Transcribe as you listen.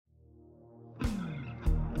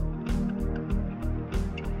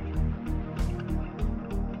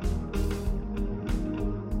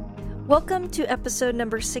Welcome to episode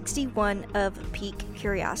number 61 of Peak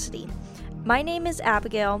Curiosity. My name is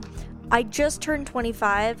Abigail. I just turned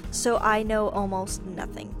 25, so I know almost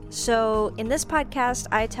nothing. So in this podcast,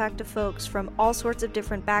 I talk to folks from all sorts of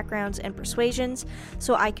different backgrounds and persuasions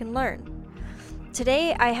so I can learn.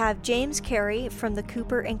 Today, I have James Carey from the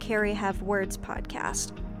Cooper and Carey Have Words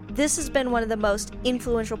podcast. This has been one of the most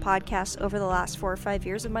influential podcasts over the last 4 or 5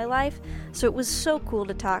 years of my life, so it was so cool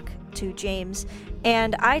to talk to James.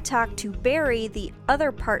 And I talked to Barry, the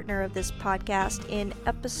other partner of this podcast, in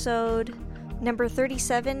episode number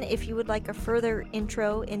 37, if you would like a further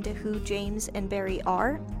intro into who James and Barry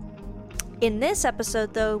are. In this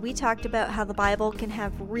episode, though, we talked about how the Bible can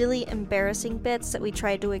have really embarrassing bits that we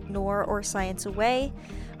try to ignore or science away.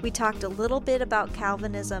 We talked a little bit about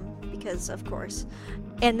Calvinism, because of course,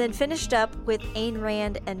 and then finished up with Ayn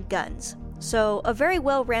Rand and guns. So a very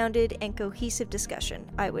well-rounded and cohesive discussion,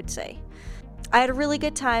 I would say. I had a really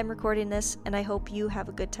good time recording this, and I hope you have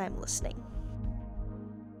a good time listening.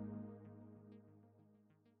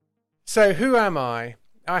 So who am I?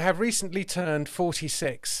 I have recently turned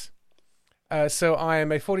 46. So I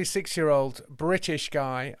am a 46-year-old British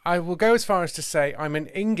guy. I will go as far as to say I'm an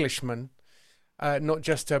Englishman, not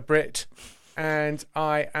just a Brit. And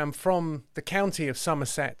I am from the county of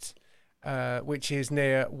Somerset, which is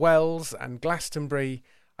near Wells and Glastonbury.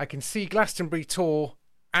 I can see Glastonbury Tor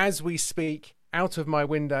as we speak out of my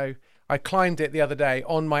window. I climbed it the other day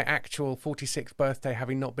on my actual 46th birthday,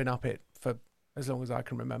 having not been up it for as long as I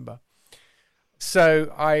can remember.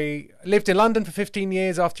 So I lived in London for 15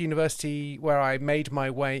 years after university, where I made my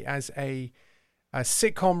way as a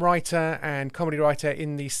sitcom writer and comedy writer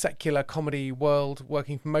in the secular comedy world,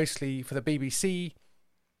 working mostly for the BBC,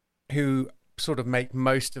 who sort of make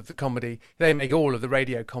most of the comedy. They make all of the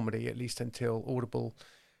radio comedy, at least until Audible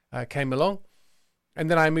came along. And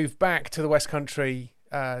then I moved back to the West Country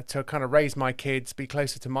to kind of raise my kids, be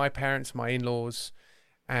closer to my parents, my in-laws.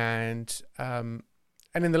 And in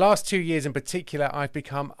the last 2 years in particular, I've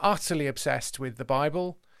become utterly obsessed with the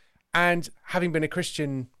Bible. And having been a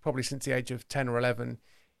Christian probably since the age of 10 or 11,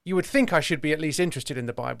 you would think I should be at least interested in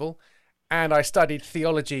the Bible. And I studied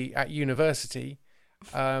theology at university,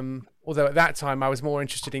 although at that time I was more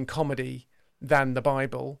interested in comedy than the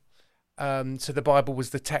Bible. So the Bible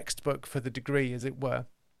was the textbook for the degree, as it were.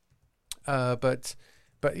 But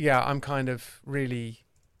yeah, I'm kind of really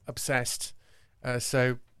obsessed.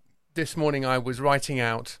 So this morning I was writing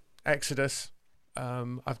out Exodus.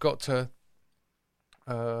 I've got to...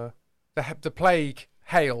 The plague,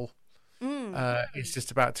 hail, is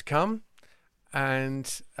just about to come,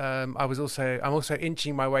 and I'm also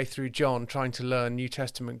inching my way through John, trying to learn New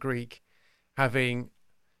Testament Greek, having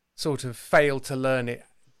sort of failed to learn it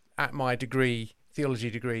at my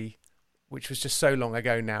theology degree, which was just so long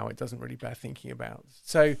ago now it doesn't really bear thinking about.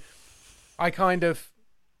 So I kind of,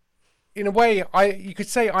 in a way, you could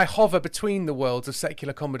say I hover between the worlds of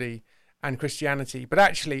secular comedy and Christianity, but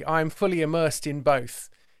actually I'm fully immersed in both.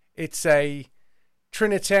 It's a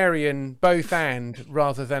Trinitarian both and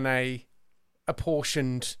rather than a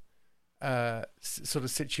apportioned sort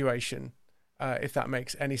of situation, if that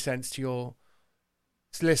makes any sense to your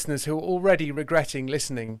listeners who are already regretting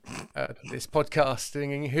listening to this podcast,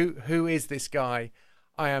 thinking, who is this guy?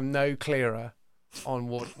 I am no clearer on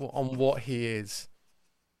what he is.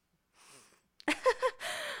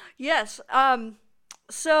 Yes.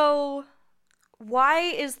 So why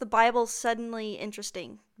is the Bible suddenly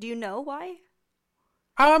interesting? Do you know why?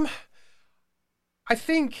 I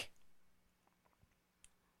think,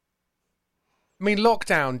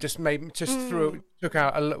 lockdown took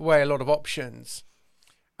away a lot of options,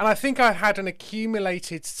 and I think I had an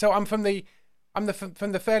accumulated. So I'm from the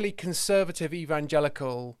fairly conservative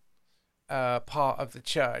evangelical part of the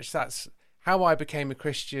church. That's how I became a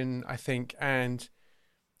Christian, I think, and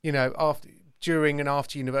during and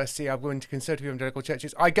after university, I've gone to conservative evangelical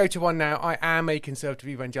churches. I go to one now. I am a conservative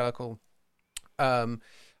evangelical.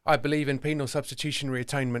 I believe in penal substitutionary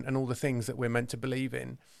atonement and all the things that we're meant to believe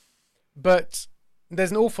in. But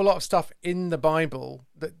there's an awful lot of stuff in the Bible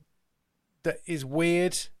that is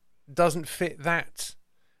weird, doesn't fit that,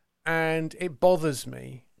 and it bothers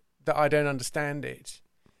me that I don't understand it.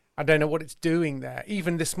 I don't know what it's doing there.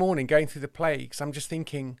 Even this morning, going through the plagues, I'm just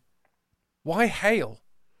thinking, why hail?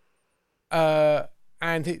 All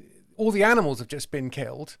the animals have just been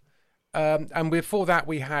killed. And before that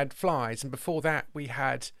we had flies, and before that we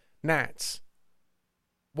had gnats.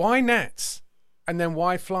 Why gnats? And then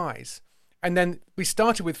why flies? And then we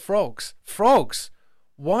started with frogs. Frogs!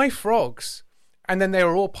 Why frogs? And then they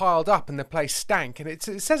were all piled up and the place stank. And it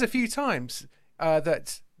says a few times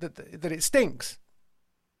that it stinks.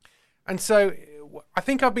 And so I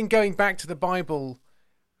think I've been going back to the Bible,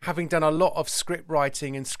 having done a lot of script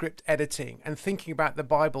writing and script editing and thinking about the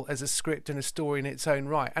Bible as a script and a story in its own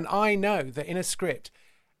right. And I know that in a script,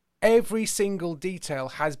 every single detail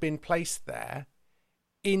has been placed there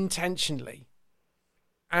intentionally.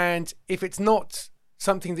 And if it's not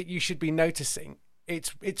something that you should be noticing,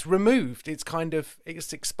 it's removed, it's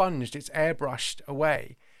expunged, it's airbrushed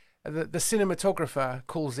away. The cinematographer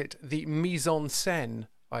calls it the mise en scène,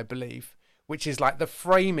 I believe, which is like the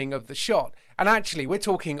framing of the shot. And actually, we're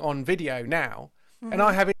talking on video now, and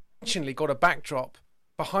I have intentionally got a backdrop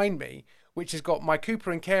behind me, which has got my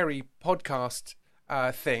Cooper and Carey podcast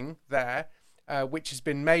thing there, which has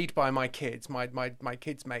been made by my kids. My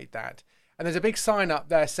kids made that. And there's a big sign up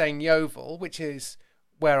there saying Yeovil, which is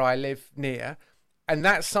where I live near. And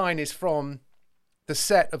that sign is from the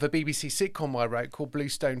set of a BBC sitcom I wrote called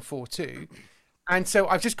Bluestone 4-2. And so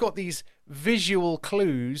I've just got these visual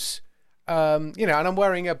clues, and I'm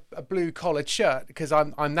wearing a blue collared shirt because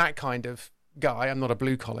I'm that kind of guy. I'm not a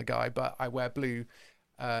blue collar guy, but I wear blue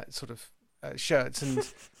shirts.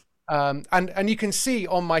 And you can see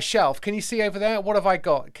on my shelf, can you see over there? What have I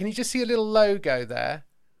got? Can you just see a little logo there?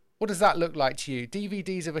 What does that look like to you?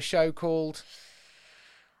 DVDs of a show called...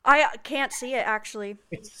 I can't see it, actually.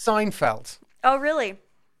 It's Seinfeld. Oh, really?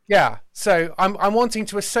 Yeah. So I'm wanting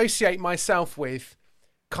to associate myself with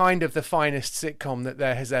kind of the finest sitcom that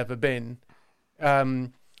there has ever been.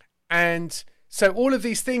 And so all of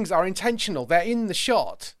these things are intentional. They're in the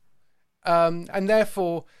shot. And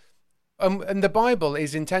therefore, and the Bible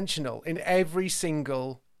is intentional in every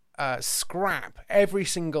single scrap, every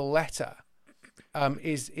single letter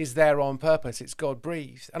is there on purpose. It's God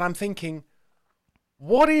breathed. And I'm thinking,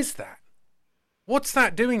 what is that? What's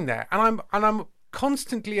that doing there? And I'm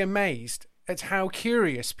constantly amazed at how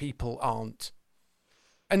curious people aren't.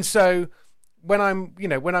 And so when I'm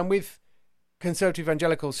with conservative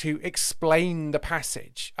evangelicals who explain the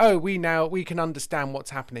passage, we can understand what's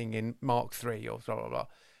happening in Mark 3 or blah blah blah.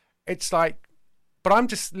 It's like, but I'm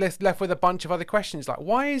just left with a bunch of other questions like,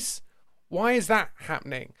 why is that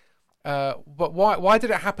happening? But why did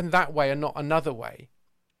it happen that way and not another way?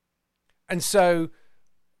 And so,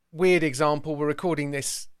 weird example, we're recording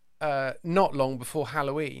this not long before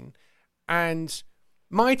Halloween, and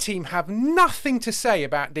my team have nothing to say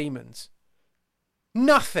about demons.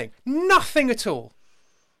 Nothing at all.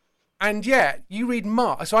 And yet, you read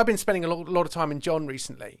Mark. So I've been spending a lot of time in John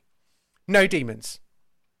recently. No demons.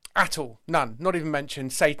 At all. None. Not even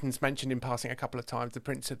mentioned. Satan's mentioned in passing a couple of times, the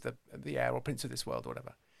prince of the air or prince of this world or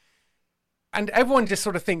whatever. And everyone just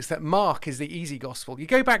sort of thinks that Mark is the easy gospel. You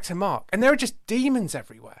go back to Mark and there are just demons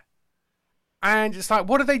everywhere. And it's like,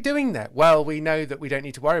 what are they doing there? Well, we know that we don't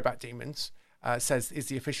need to worry about demons, is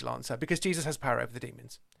the official answer, because Jesus has power over the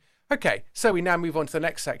demons. Okay, so we now move on to the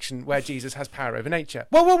next section where Jesus has power over nature.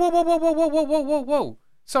 Whoa.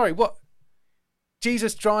 Sorry, what?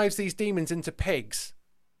 Jesus drives these demons into pigs.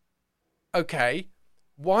 Okay,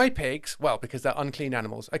 why pigs? Well, because they're unclean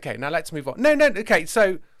animals. Okay, now let's move on. No, okay,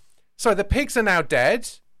 so the pigs are now dead.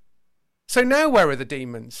 So now where are the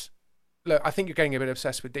demons? Look, I think you're getting a bit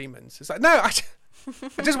obsessed with demons. It's like, no, I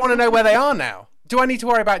just want to know where they are now. Do I need to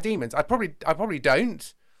worry about demons? I probably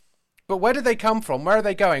don't. But where did they come from? Where are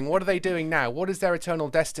they going? What are they doing now? What is their eternal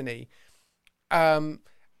destiny? And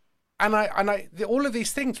all of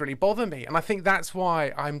these things really bother me. And I think that's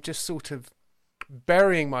why I'm just sort of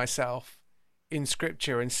burying myself in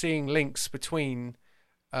scripture and seeing links between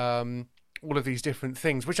all of these different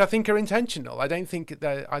things, which I think are intentional. I don't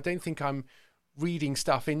think I'm reading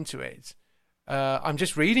stuff into it. I'm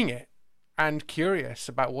just reading it and curious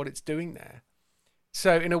about what it's doing there.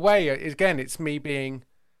 So in a way, again, it's me being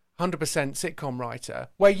 100% sitcom writer,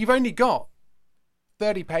 where you've only got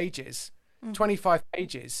 30 pages, 25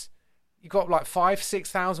 pages. You've got like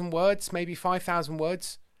 6,000 words, maybe 5,000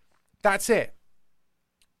 words. That's it.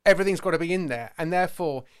 Everything's got to be in there. And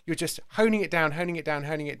therefore, you're just honing it down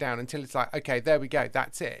until it's like, okay, there we go.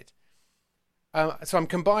 That's it. So I'm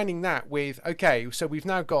combining that with, okay, so we've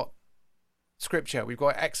now got scripture. We've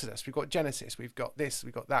got Exodus. We've got Genesis. We've got this.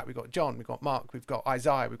 We've got that. We've got John. We've got Mark. We've got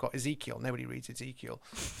Isaiah. We've got Ezekiel. Nobody reads Ezekiel.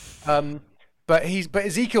 But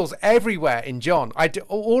Ezekiel's everywhere in John.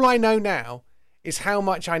 All I know now is how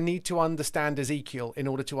much I need to understand Ezekiel in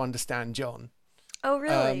order to understand John. Oh,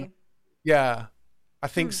 really? Yeah, I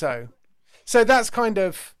think so. So that's kind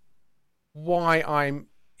of why I'm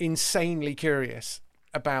insanely curious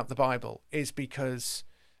about the Bible, is because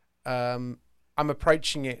I'm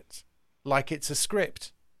approaching it like it's a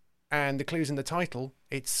script, and the clue's in the title.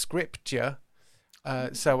 It's scripture,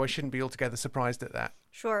 so I shouldn't be altogether surprised at that.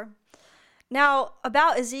 Sure. Now,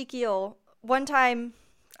 about Ezekiel, one time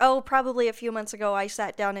Oh, probably a few months ago, I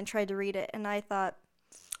sat down and tried to read it, and I thought,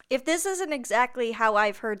 if this isn't exactly how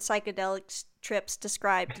I've heard psychedelic trips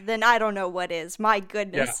described, then I don't know what is. My Yeah,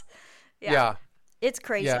 goodness. Yeah. yeah, It's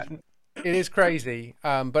crazy. yeah. It is crazy.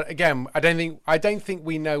 But again, I don't think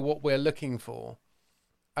we know what we're looking for.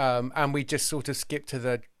 And we just sort of skip to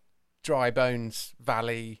the dry bones,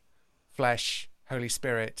 valley, flesh, Holy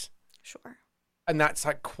Spirit. Sure. And that's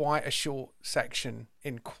like quite a short section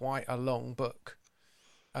in quite a long book.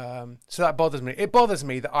 So that bothers me. It bothers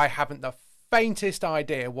me that I haven't the faintest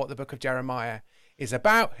idea what the book of Jeremiah is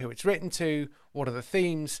about, who it's written to, what are the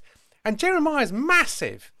themes. And Jeremiah's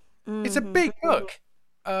massive. Mm-hmm. It's a big book.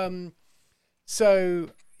 So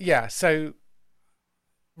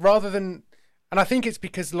rather than, and I think it's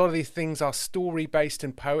because a lot of these things are story based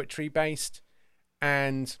and poetry based,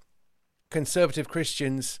 and conservative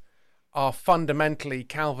Christians are fundamentally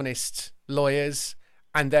Calvinist lawyers,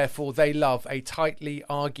 and therefore they love a tightly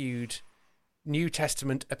argued New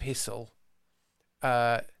Testament epistle.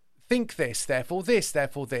 Think this, therefore this,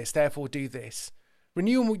 therefore this, therefore do this.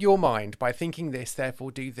 Renew your mind by thinking this,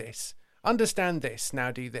 therefore do this. Understand this,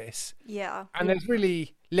 now do this. Yeah. And there's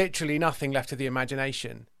really literally nothing left to the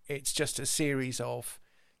imagination. It's just a series of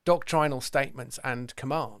doctrinal statements and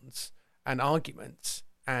commands and arguments.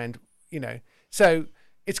 And, so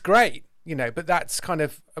it's great, but that's kind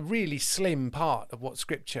of a really slim part of what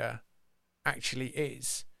Scripture actually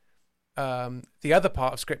is. The other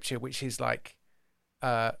part of Scripture, which is like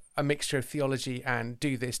a mixture of theology and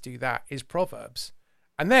do this, do that, is Proverbs.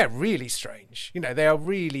 And they're really strange. They are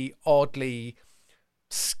really oddly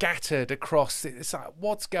scattered across. It's like,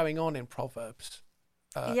 what's going on in Proverbs?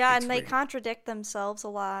 And they contradict themselves a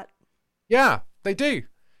lot. Yeah, they do.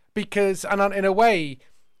 Because, and in a way,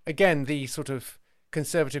 again, the sort of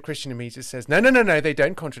conservative Christian in me just says, no, they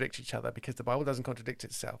don't contradict each other because the Bible doesn't contradict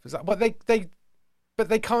itself. It's like, but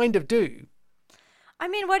they kind of do. I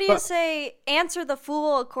mean, what do you say? Answer the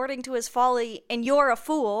fool according to his folly, and you're a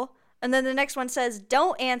fool. And then the next one says,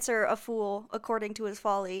 don't answer a fool according to his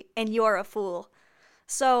folly, and you're a fool.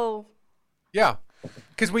 So. Yeah.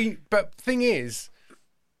 But thing is,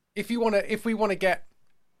 if we want to get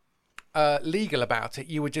legal about it,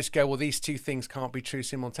 you would just go, well, these two things can't be true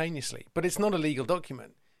simultaneously. But it's not a legal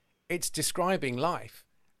document. It's describing life.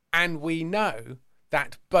 And we know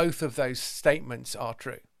that both of those statements are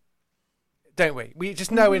true. Don't we? We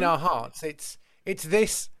just know in our hearts it's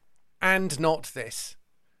this and not this.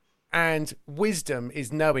 And wisdom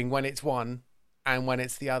is knowing when it's one and when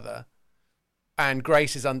it's the other. And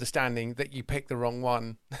grace is understanding that you picked the wrong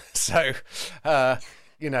one. So,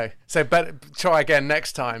 so better try again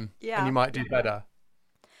next time. Yeah. And you might do better.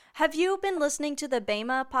 Have you been listening to the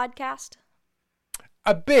Bema podcast?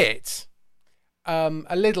 A bit.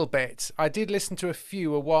 A little bit. I did listen to a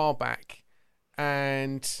few a while back.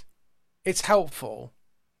 And it's helpful.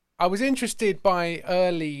 I was interested by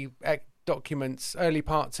early documents, early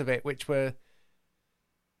parts of it, which were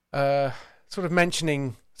sort of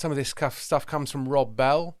mentioning some of this stuff comes from Rob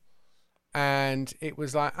Bell, and it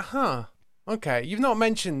was like, okay, you've not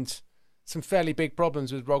mentioned some fairly big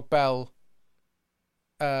problems with Rob Bell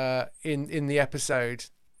in the episode.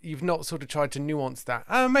 You've not sort of tried to nuance that.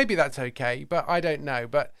 Maybe that's okay, but I don't know.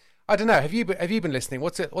 But I don't know. Have you been listening?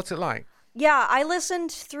 What's it like? Yeah, I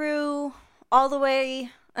listened through all the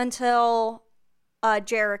way until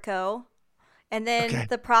Jericho. And then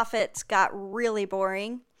the prophets got really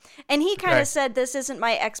boring. And he kind of said, this isn't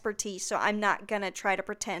my expertise, so I'm not going to try to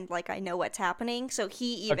pretend like I know what's happening. So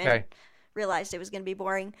he even realized it was going to be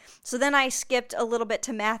boring. So then I skipped a little bit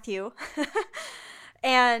to Matthew.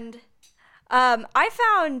 And I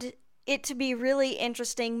found it to be really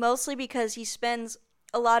interesting, mostly because he spends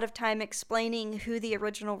a lot of time explaining who the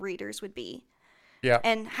original readers would be. Yeah.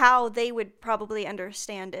 And how they would probably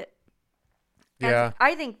understand it. Yeah. And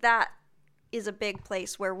I think that is a big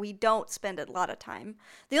place where we don't spend a lot of time.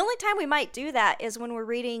 The only time we might do that is when we're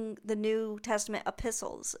reading the New Testament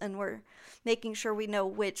epistles and we're making sure we know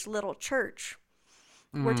which little church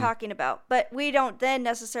we're talking about. But we don't then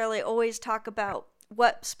necessarily always talk about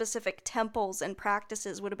what specific temples and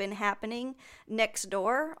practices would have been happening next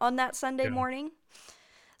door on that Sunday morning.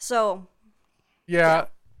 So, yeah,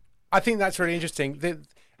 I think that's really interesting.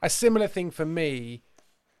 A similar thing for me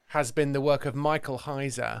has been the work of Michael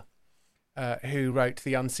Heiser, who wrote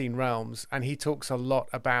The Unseen Realms, and he talks a lot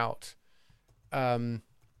about, Enoch,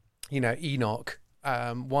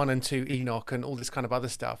 1 and 2 Enoch, and all this kind of other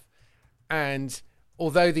stuff. And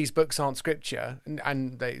although these books aren't scripture,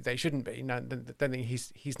 and they shouldn't be, no, don't think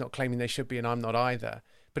he's not claiming they should be, and I'm not either.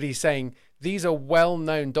 But he's saying these are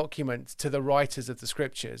well-known documents to the writers of the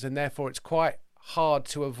scriptures, and therefore it's quite hard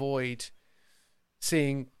to avoid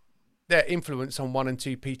seeing their influence on 1 and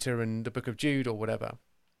 2 Peter and the book of Jude or whatever.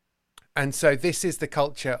 And so this is the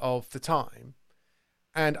culture of the time.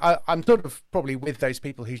 And I'm sort of probably with those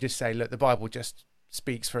people who just say, look, the Bible just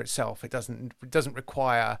speaks for itself. It doesn't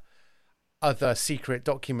require other secret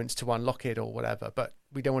documents to unlock it or whatever, but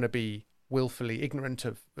we don't want to be willfully ignorant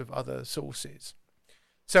of other sources.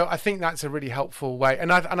 So I think that's a really helpful way.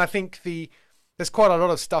 And I think there's quite a lot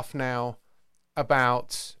of stuff now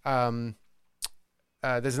about,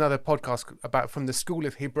 there's another podcast about from the School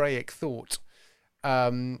of Hebraic Thought,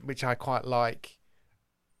 which I quite like.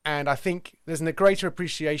 And I think there's a greater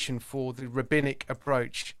appreciation for the rabbinic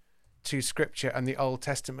approach to Scripture and the Old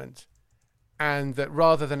Testament, and that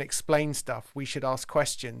rather than explain stuff, we should ask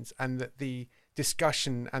questions, and that the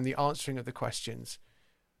discussion and the answering of the questions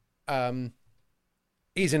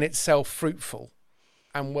is in itself fruitful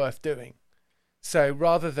and worth doing. So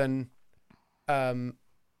rather than, the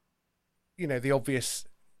obvious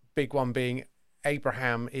big one being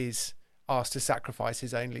Abraham is asked to sacrifice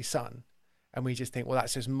his only son, and we just think, well,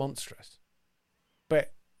 that's just monstrous.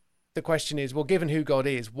 But the question is, well, given who God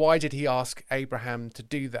is, why did he ask Abraham to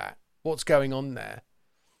do that? What's going on there?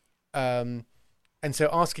 And so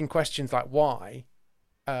asking questions like why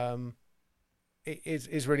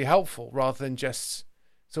is really helpful, rather than just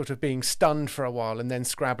sort of being stunned for a while and then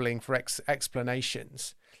scrabbling for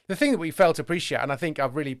explanations. The thing that we fail to appreciate, and I think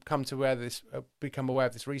I've really become aware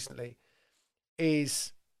of this recently,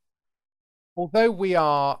 is although we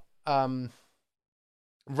are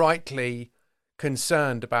rightly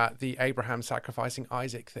concerned about the Abraham sacrificing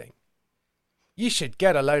Isaac thing, you should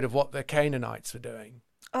get a load of what the Canaanites were doing.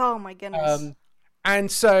 Oh my goodness. And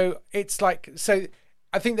so it's like, so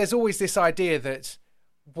I think there's always this idea that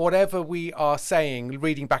whatever we are saying,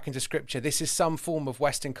 reading back into Scripture, this is some form of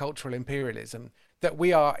Western cultural imperialism that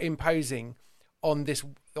we are imposing on this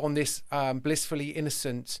blissfully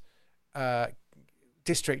innocent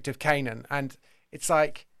district of Canaan. And it's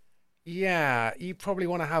like, yeah, you probably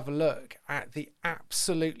want to have a look at the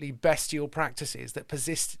absolutely bestial practices that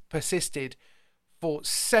persisted for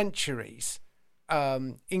centuries,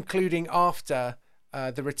 including after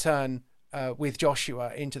the return with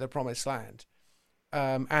Joshua into the Promised Land,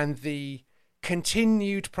 and the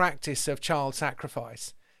continued practice of child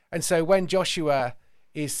sacrifice. And so when Joshua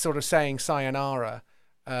is sort of saying sayonara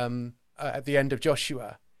at the end of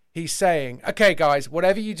Joshua, he's saying, okay, guys,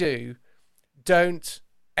 whatever you do, don't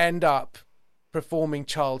end up performing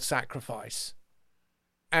child sacrifice.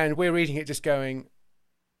 And we're reading it just going,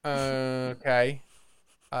 okay,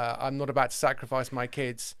 I'm not about to sacrifice my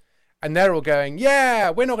kids. And they're all going, yeah,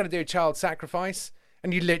 we're not going to do child sacrifice.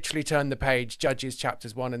 And you literally turn the page, Judges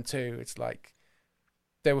chapters 1 and 2. It's like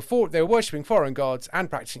they were worshipping foreign gods and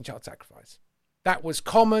practicing child sacrifice. That was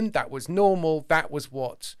common. That was normal. That was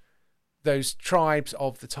what those tribes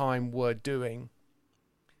of the time were doing.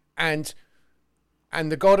 And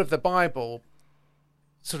the God of the Bible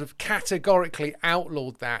sort of categorically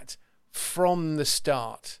outlawed that from the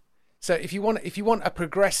start. So if you want a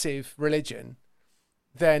progressive religion,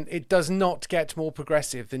 then it does not get more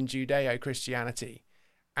progressive than Judeo-Christianity.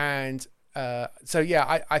 And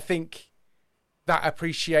I think that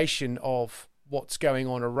appreciation of what's going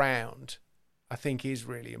on around, I think, is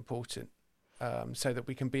really important, so that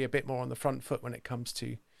we can be a bit more on the front foot when it comes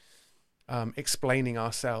to explaining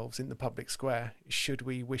ourselves in the public square, should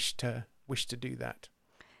we wish to do that.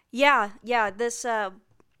 Yeah. This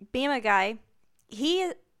Bema guy,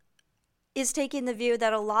 he is taking the view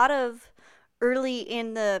that a lot of early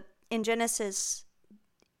in Genesis,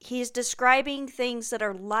 he's describing things that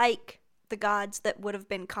are like the gods that would have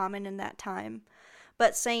been common in that time,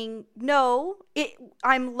 but saying, no,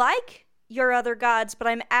 I'm like your other gods, but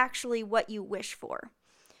I'm actually what you wish for.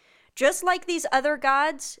 Just like these other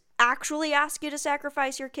gods actually ask you to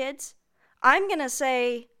sacrifice your kids, I'm going to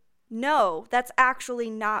say, no, that's actually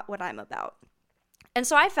not what I'm about. And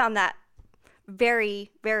so I found that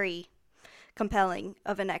very, very compelling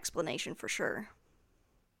of an explanation for sure.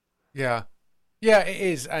 Yeah, it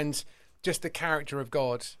is. And just the character of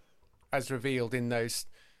God as revealed in those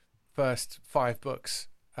first 5 books,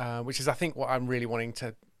 which is, I think, what I'm really wanting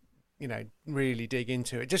to, really dig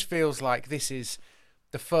into. It just feels like this is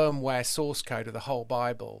the firmware source code of the whole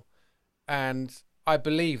Bible. And I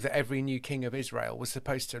believe that every new king of Israel was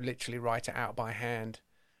supposed to literally write it out by hand,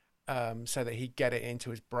 so that he'd get it into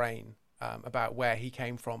his brain, about where he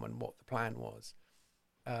came from and what the plan was.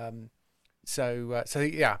 So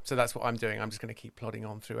that's what I'm doing. I'm just going to keep plodding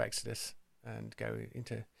on through Exodus and go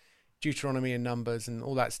into Deuteronomy and Numbers and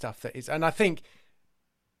all that stuff that is. And I think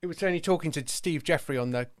it was only talking to Steve Jeffrey on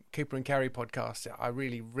the Cooper and Carey podcast, I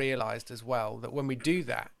really realized as well that when we do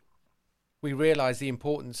that, we realize the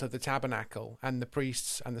importance of the tabernacle and the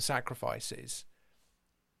priests and the sacrifices.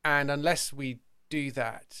 And unless we do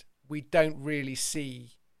that, we don't really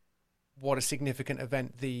see what a significant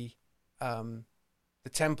event the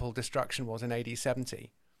temple destruction was in AD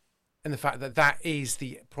 70, and the fact that that is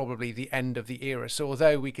probably the end of the era. So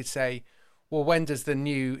although we could say, well, when does the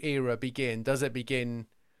new era begin? Does it begin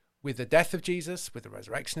with the death of Jesus, with the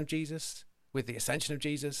resurrection of Jesus, with the ascension of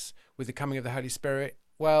Jesus, with the coming of the Holy Spirit?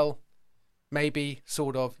 Well, maybe,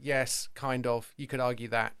 sort of, yes, kind of. You could argue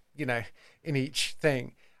that, in each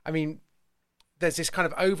thing. I mean, there's this kind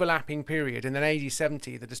of overlapping period, and then AD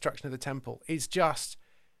 70, the destruction of the temple, is just,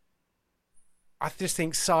 I just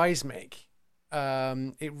think, seismic.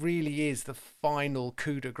 It really is the final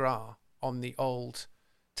coup de grace on the Old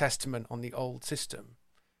Testament, on the old system.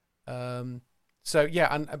 So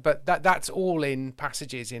yeah, but that's all in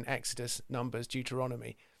passages in Exodus, Numbers,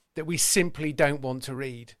 Deuteronomy that we simply don't want to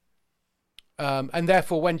read. And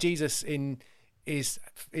therefore, when Jesus is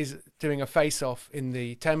doing a face-off in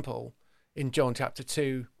the temple in John chapter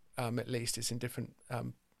 2, at least it's in different.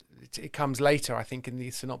 It comes later, I think, in the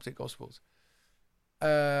Synoptic Gospels.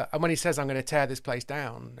 And when he says, "I'm going to tear this place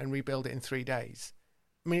down and rebuild it in 3 days,"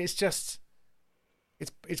 I mean, it's just.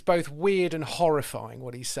 It's both weird and horrifying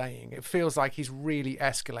what he's saying. It feels like he's really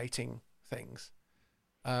escalating things,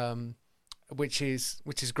 which is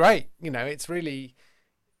great. It's really,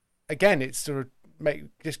 again, it's sort of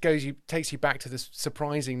takes you back to the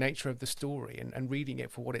surprising nature of the story and reading it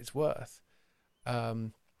for what it's worth.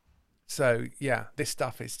 So yeah, this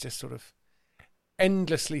stuff is just sort of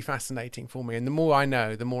endlessly fascinating for me. And the more I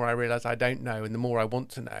know, the more I realize I don't know, and the more I want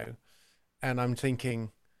to know. And I'm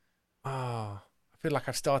thinking, I feel like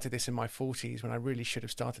I've started this in my 40s when I really should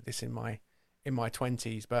have started this in my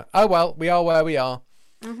 20s. But oh well, we are where we are.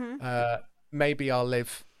 Mm-hmm. Maybe I'll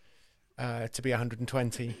live to be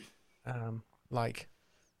 120, like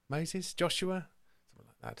Moses, Joshua, something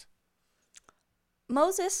like that.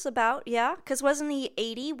 Moses, because wasn't he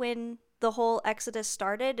 80 when the whole Exodus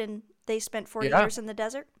started and they spent 40 years in the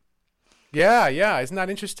desert? Yeah, isn't that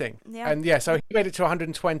interesting? Yeah. And yeah, so he made it to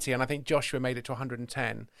 120, and I think Joshua made it to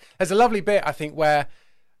 110. There's a lovely bit, I think, where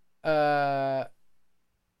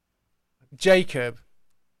Jacob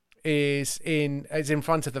is in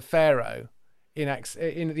front of the Pharaoh in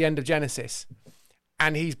the end of Genesis,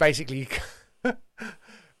 and he's basically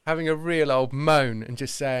having a real old moan and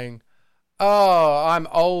just saying, "Oh, I'm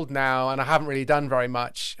old now, and I haven't really done very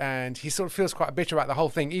much," and he sort of feels quite bitter about the whole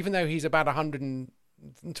thing, even though he's about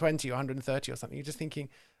 120 or 130 or something. You're just thinking,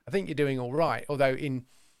 I think you're doing all right, although in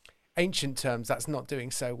ancient terms that's not doing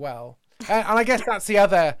so well. And I guess that's the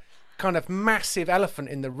other kind of massive elephant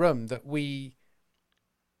in the room, that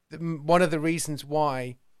one of the reasons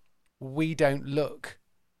why we don't look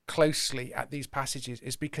closely at these passages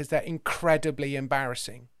is because they're incredibly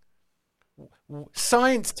embarrassing.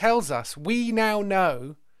 Science tells us, we now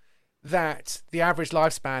know that the average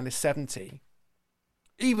lifespan is 70,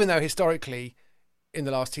 even though historically in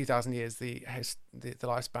the last 2,000 years, the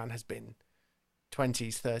lifespan has been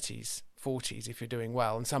 20s, 30s, 40s if you're doing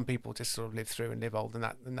well, and some people just sort of live through and live old,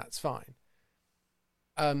 and that's fine.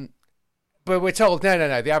 But we're told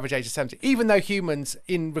no, the average age is 70, even though humans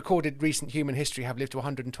in recorded recent human history have lived to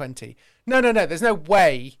 120. No, there's no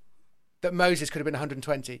way that Moses could have been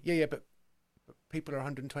 120. Yeah, but people are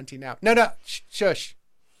 120 now. No, shush.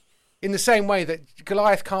 In the same way that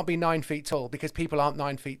Goliath can't be 9 feet tall because people aren't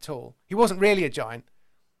 9 feet tall. He wasn't really a giant.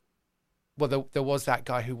 Well, there was that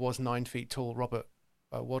guy who was 9 feet tall, Robert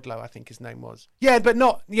Wadlow, I think his name was. Yeah, but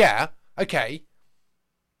not, yeah, okay.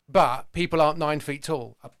 But people aren't 9 feet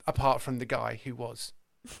tall, apart from the guy who was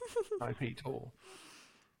 9 feet tall.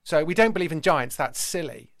 So we don't believe in giants. That's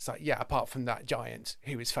silly. It's like, yeah, apart from that giant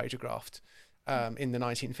who was photographed in the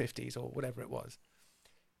 1950s or whatever it was.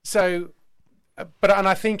 So... and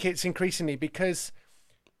I think it's increasingly because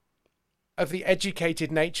of the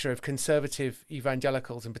educated nature of conservative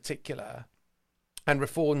evangelicals in particular, and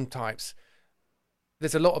reform types.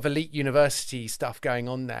 There's a lot of elite university stuff going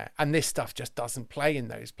on there, and this stuff just doesn't play in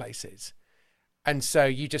those places. And so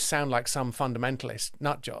you just sound like some fundamentalist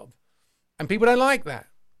nut job. And people don't like that.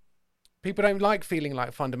 People don't like feeling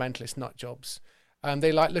like fundamentalist nut jobs.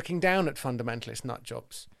 They like looking down at fundamentalist nut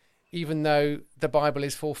jobs, even though the Bible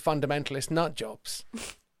is for fundamentalist nut jobs,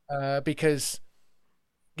 because,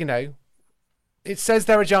 it says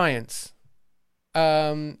there are giants.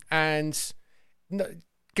 And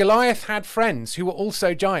Goliath had friends who were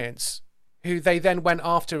also giants, who they then went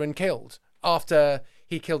after and killed after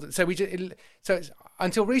he killed it. So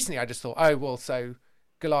until recently, I just thought, oh, well, so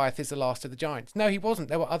Goliath is the last of the giants. No, he wasn't.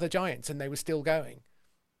 There were other giants, and they were still going.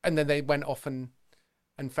 And then they went off and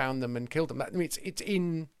and found them and killed them. I mean, it's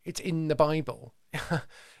in the Bible.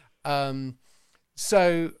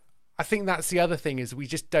 So I think that's the other thing, is we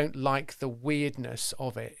just don't like the weirdness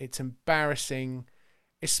of it. It's embarrassing,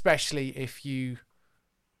 especially if you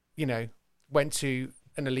went to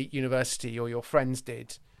an elite university, or your friends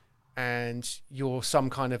did, and you're some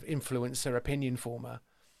kind of influencer opinion former.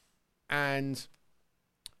 And,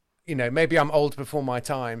 maybe I'm old before my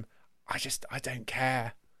time. I don't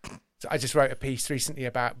care. So I just wrote a piece recently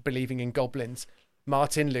about believing in goblins.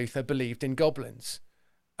 Martin Luther believed in goblins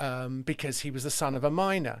because he was the son of a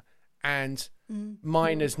miner. And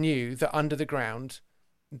miners knew that under the ground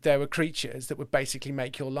there were creatures that would basically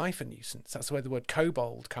make your life a nuisance. That's where the word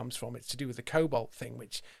kobold comes from. It's to do with the cobalt thing,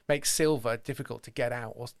 which makes silver difficult to get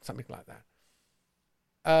out, or something like that.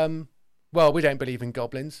 Well, we don't believe in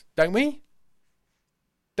goblins, don't we?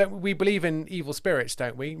 We believe in evil spirits,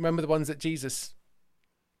 don't we? Remember the ones that Jesus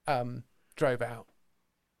drove out?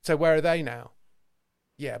 So where are they now?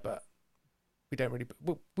 Yeah, but we don't really...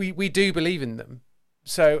 We do believe in them.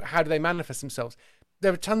 So how do they manifest themselves?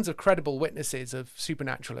 There are tons of credible witnesses of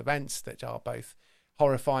supernatural events that are both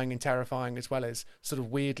horrifying and terrifying, as well as sort of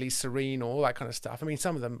weirdly serene, or all that kind of stuff. I mean,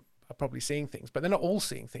 some of them are probably seeing things, but they're not all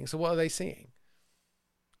seeing things. So what are they seeing?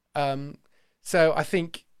 So I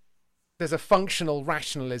think there's a functional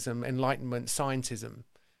rationalism, enlightenment, scientism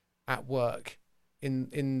at work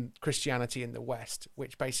in Christianity in the West,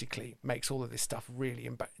 which basically makes all of this stuff really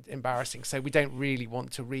embarrassing. So we don't really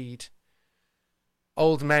want to read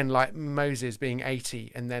old men like Moses being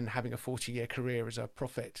 80 and then having a 40-year career as a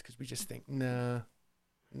prophet, because we just think, no,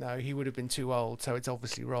 he would have been too old, so it's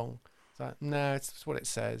obviously wrong. It's like, no, it's what it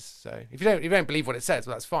says. So if you don't believe what it says,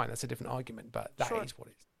 well, that's fine. That's a different argument, but that is what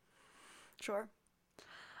it is. Sure.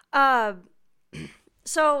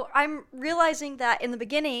 So I'm realizing that in the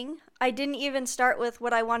beginning, I didn't even start with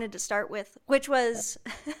what I wanted to start with, which was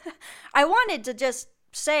I wanted to just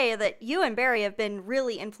say that you and Barry have been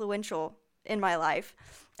really influential in my life.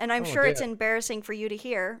 And I'm sure it's embarrassing for you to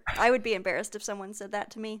hear. I would be embarrassed if someone said that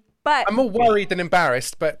to me. But I'm more worried than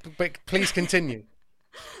embarrassed, but please continue.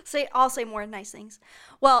 I'll say more nice things.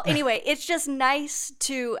 Well, anyway, it's just nice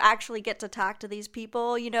to actually get to talk to these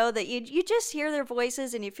people, that you just hear their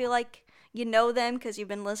voices and you feel like you know them because you've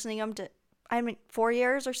been listening to them 4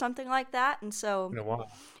 years or something like that. And so,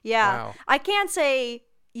 yeah, wow. I can say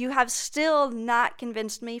you have still not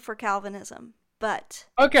convinced me for Calvinism, but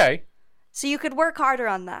okay. So you could work harder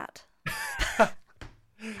on that.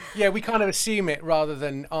 Yeah, we kind of assume it rather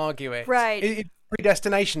than argue it. Right. It's the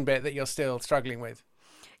predestination bit that you're still struggling with.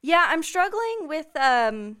 Yeah, I'm struggling with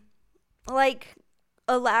like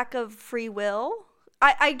a lack of free will.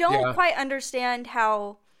 I don't quite understand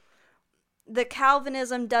how the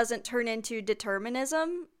Calvinism doesn't turn into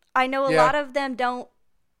determinism. I know a lot of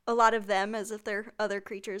them, as if they're other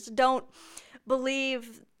creatures, don't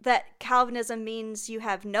believe that Calvinism means you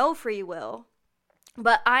have no free will.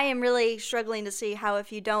 But I am really struggling to see how,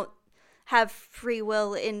 if you don't have free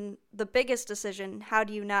will in the biggest decision, how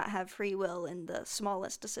do you not have free will in the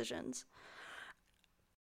smallest decisions?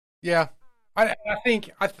 Yeah, I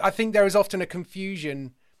think there is often a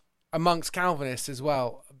confusion amongst Calvinists as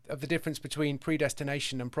well of the difference between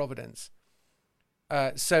predestination and providence.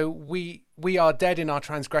 So we are dead in our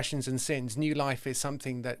transgressions and sins. New life is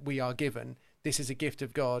something that we are given. This is a gift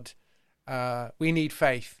of God. We need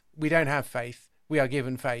faith. We don't have faith. We are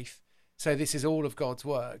given faith. So this is all of God's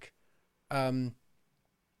work. But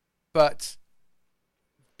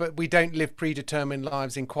we don't live predetermined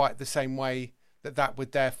lives in quite the same way that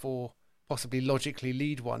would therefore possibly logically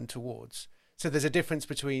lead one towards. So there's a difference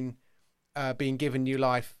between being given new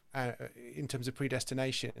life in terms of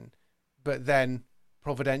predestination, but then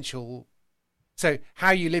providential. So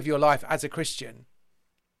how you live your life as a Christian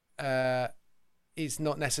is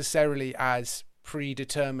not necessarily as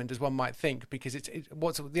predetermined as one might think, because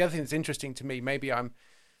what's the other thing that's interesting to me, maybe I'm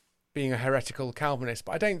being a heretical Calvinist,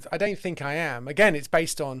 but I don't think I am. Again, it's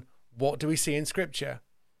based on what do we see in Scripture.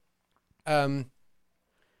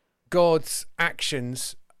 God's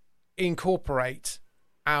actions incorporate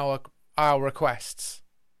our requests.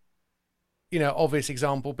 Obvious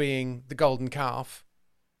example being the golden calf.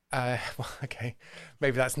 Well, okay,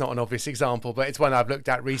 maybe that's not an obvious example, but it's one I've looked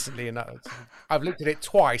at recently, and I've looked at it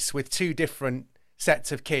twice with two different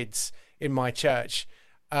sets of kids in my church.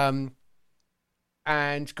 And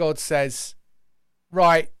God says,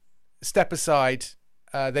 right, step aside.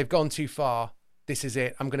 They've gone too far. This is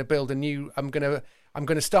it. I'm going to build a new, I'm going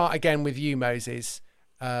to start again with you, Moses.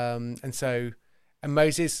 And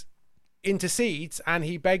Moses intercedes and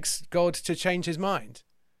he begs God to change his mind,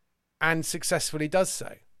 and successfully does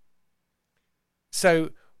so. So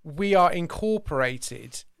we are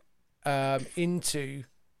incorporated into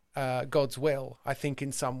God's will, I think,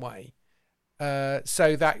 in some way.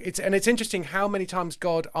 So that it's interesting how many times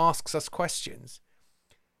God asks us questions.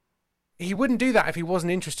 He wouldn't do that if he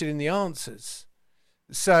wasn't interested in the answers.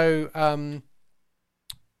 So,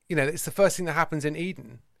 it's the first thing that happens in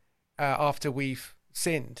Eden after we've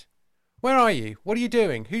sinned. Where are you? What are you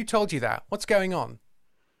doing? Who told you that? What's going on?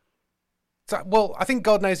 So, well, I think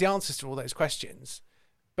God knows the answers to all those questions,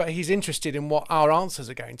 but he's interested in what our answers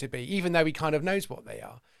are going to be, even though he kind of knows what they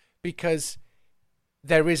are, because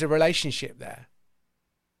there is a relationship there.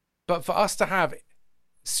 But for us to have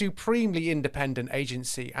supremely independent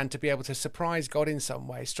agency and to be able to surprise God in some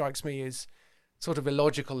way strikes me as sort of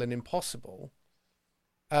illogical and impossible.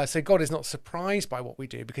 So God is not surprised by what we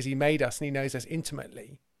do because he made us and he knows us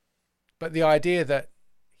intimately. But the idea that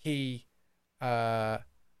he kind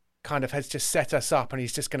of has just set us up and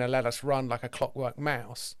he's just going to let us run like a clockwork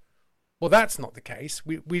mouse, well, that's not the case.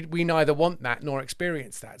 We neither want that nor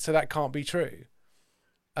experience that. So that can't be true.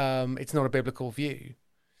 It's not a biblical view.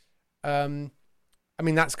 I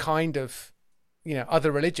mean, that's kind of,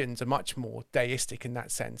 other religions are much more deistic in that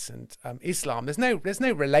sense. And Islam, there's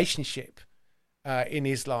no relationship in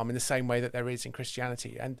Islam in the same way that there is in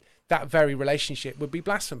Christianity. And that very relationship would be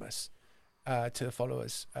blasphemous to the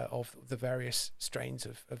followers of the various strains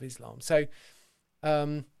of Islam. So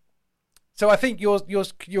I think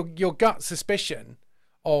your gut suspicion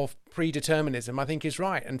of predeterminism, I think, is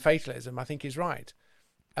right, and fatalism, I think, is right.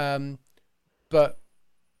 But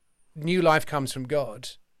new life comes from God.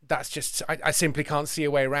 That's just, I simply can't see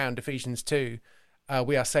a way around Ephesians 2.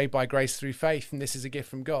 We are saved by grace through faith, and this is a gift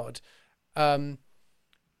from God.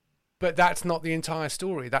 But that's not the entire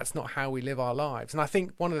story. That's not how we live our lives. And I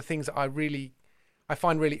think one of the things that I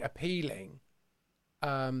find really appealing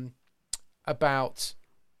about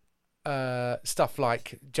stuff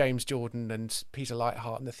like James Jordan and Peter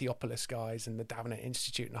Lightheart and the Theopolis guys and the Davenant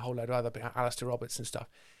Institute and a whole load of other, Alistair Roberts and stuff,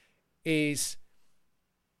 is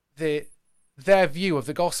their view of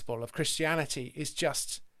the gospel of Christianity is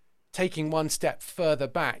just taking one step further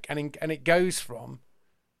back, and it goes from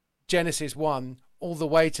Genesis 1 all the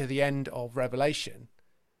way to the end of Revelation,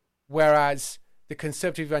 whereas the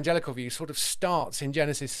conservative evangelical view sort of starts in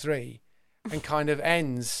Genesis 3 and kind of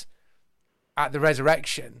ends at the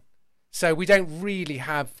resurrection. So we don't really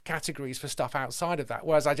have categories for stuff outside of that,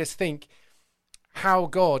 whereas I just think how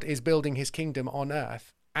God is building his kingdom on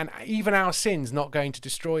earth, and even our sins not going to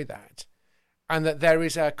destroy that, and that there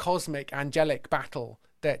is a cosmic angelic battle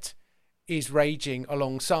that is raging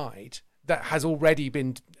alongside that has already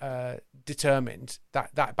been determined,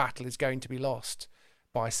 that battle is going to be lost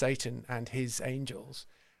by Satan and his angels.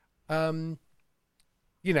 So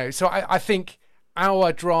I think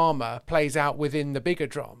our drama plays out within the bigger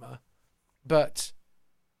drama, but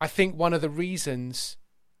I think one of the reasons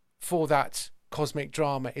for that cosmic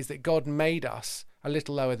drama is that God made us a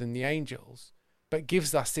little lower than the angels, but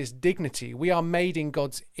gives us this dignity. We are made in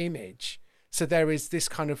God's image. So there is this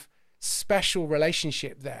kind of special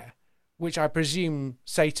relationship there, which I presume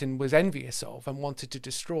Satan was envious of and wanted to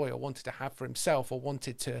destroy or wanted to have for himself or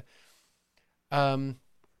wanted to.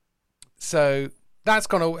 So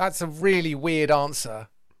that's a really weird answer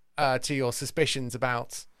to your suspicions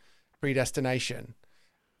about predestination.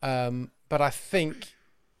 But I think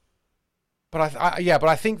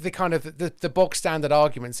the kind of the bog standard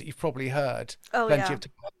arguments that you've probably heard plenty of times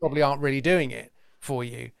probably aren't really doing it for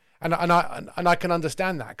you, and I can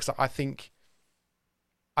understand that, because I think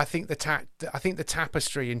the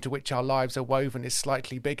tapestry into which our lives are woven is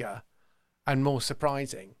slightly bigger and more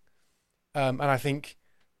surprising, and I think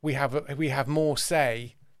we have more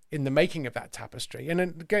say in the making of that tapestry.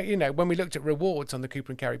 And when we looked at rewards on the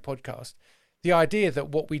Cooper and Carey podcast, the idea that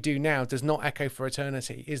what we do now does not echo for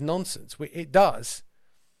eternity is nonsense. It does.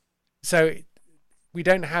 So we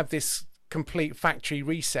don't have this complete factory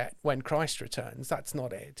reset when Christ returns. That's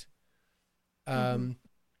not it.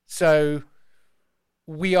 So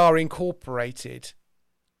we are incorporated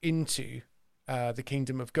into the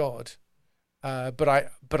kingdom of God. But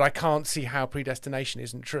I can't see how predestination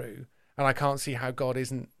isn't true, and I can't see how God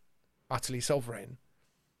isn't utterly sovereign.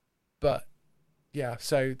 But yeah,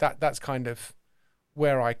 so that's kind of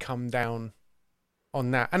where I come down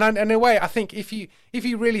on that. And in a way, I think if you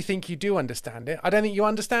really think you do understand it, I don't think you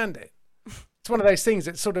understand it. It's one of those things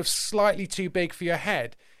that's sort of slightly too big for your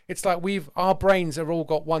head. It's like our brains have all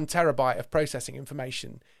got 1 terabyte of processing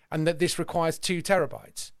information, and that this requires 2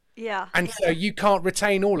 terabytes. Yeah. And so you can't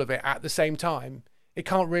retain all of it at the same time. It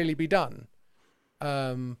can't really be done.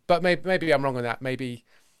 But maybe I'm wrong on that. Maybe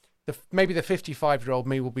the 55-year-old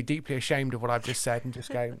me will be deeply ashamed of what I've just said and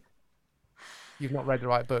just go, you've not read the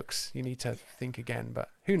right books. You need to think again, but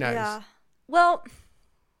who knows? Yeah. Well,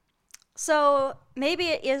 so maybe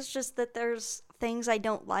it is just that there's things I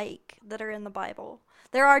don't like that are in the Bible.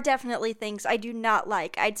 There are definitely things I do not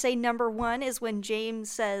like. I'd say number one is when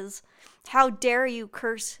James says, "How dare you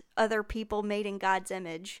curse other people made in God's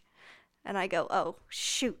image?" And I go, "Oh,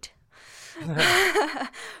 shoot."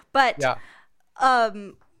 But, Yeah.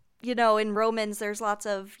 in Romans, there's lots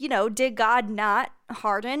of, did God not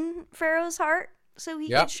harden Pharaoh's heart so he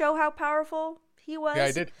Yeah. could show how powerful he was? Yeah,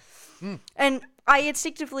 I did. And I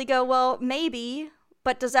instinctively go, well, maybe,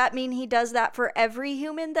 but does that mean he does that for every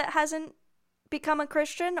human that hasn't become a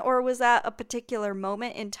Christian, or was that a particular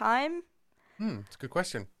moment in time? It's a good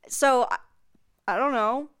question. So I don't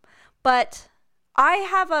know, but I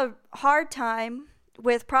have a hard time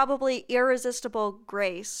with probably irresistible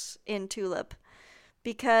grace in Tulip,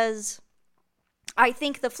 because I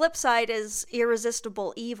think the flip side is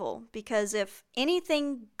irresistible evil, because if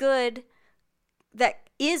anything good that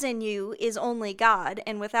is in you is only God,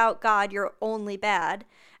 and without God you're only bad,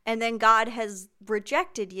 and then God has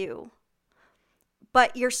rejected you,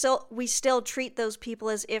 but we still treat those people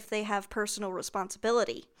as if they have personal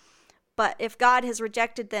responsibility. But if God has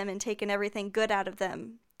rejected them and taken everything good out of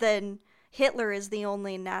them, then Hitler is the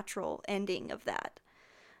only natural ending of that.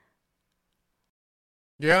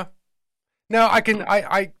 Yeah. No, I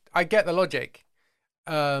get the logic.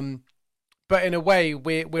 But in a way,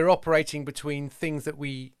 we're operating between things that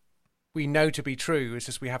we know to be true. It's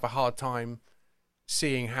just we have a hard time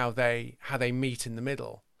seeing how they meet in the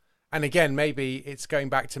middle. And again, maybe it's going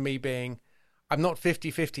back to me being, I'm not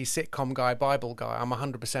 50-50 sitcom guy, Bible guy. I'm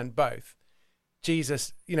 100% both.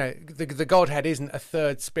 Jesus, the Godhead isn't a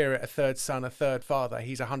third spirit, a third son, a third father.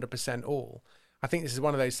 He's 100% all. I think this is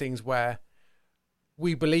one of those things where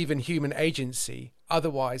we believe in human agency.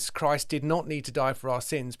 Otherwise, Christ did not need to die for our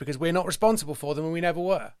sins, because we're not responsible for them and we never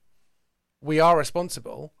were. We are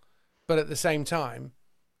responsible, but at the same time,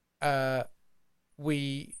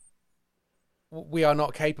 we are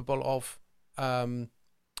not capable of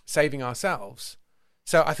saving ourselves.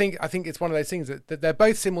 So I think it's one of those things that they're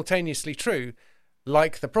both simultaneously true,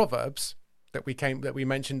 like the Proverbs that we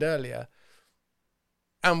mentioned earlier,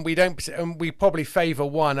 and we probably favor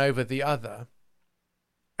one over the other.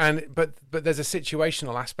 But there's a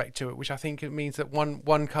situational aspect to it, which I think it means that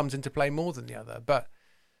one comes into play more than the other. But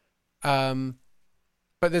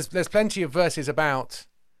there's plenty of verses about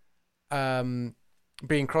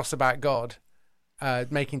being cross about God,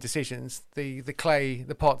 making decisions. The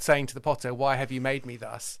pot saying to the potter, "Why have you made me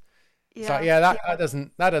thus?" Yeah. It's like,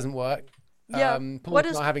 that doesn't work. Yeah.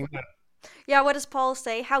 Paul's not having that. Yeah. What does Paul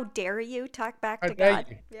say? How dare you talk back to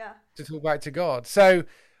God? Yeah. To talk back to God. So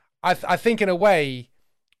I think in a way,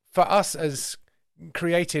 for us as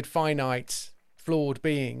created, finite, flawed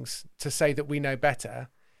beings, to say that we know better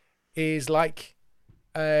is like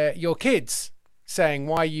your kids saying,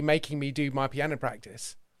 "Why are you making me do my piano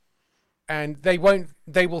practice?" And they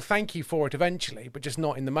will thank you for it eventually, but just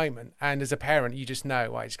not in the moment. And as a parent, you just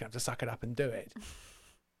know, I just have to suck it up and do it.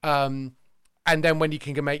 And then when you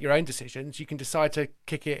can make your own decisions, you can decide to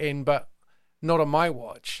kick it in, but not on my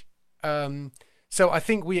watch. So I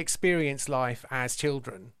think we experience life as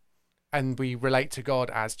children, and we relate to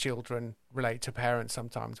God as children relate to parents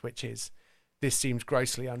sometimes, which is, this seems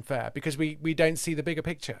grossly unfair because we don't see the bigger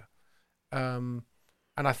picture. And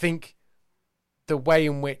I think the way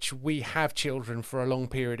in which we have children for a long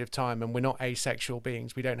period of time, and we're not asexual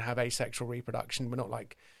beings, we don't have asexual reproduction, we're not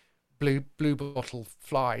like blue bottle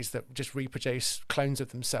flies that just reproduce clones of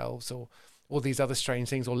themselves, or all these other strange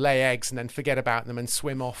things, or lay eggs and then forget about them and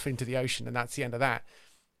swim off into the ocean, and that's the end of that.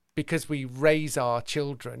 Because we raise our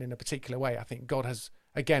children in a particular way, I think God has,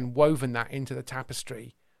 again, woven that into the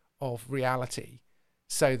tapestry of reality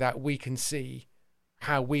so that we can see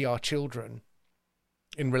how we are children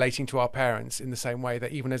in relating to our parents, in the same way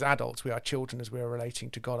that even as adults we are children as we are relating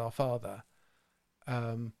to God our Father.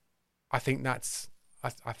 I think that's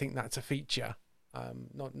a feature,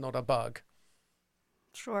 not a bug.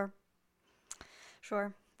 Sure.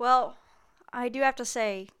 Well, I do have to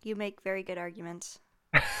say you make very good arguments.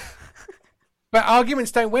 But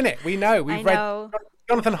arguments don't win it. We know. We've read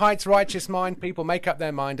Jonathan Haidt's Righteous Mind. People make up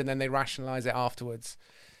their mind and then they rationalize it afterwards.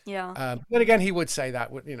 Yeah. But again, he would say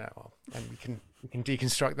that, and we can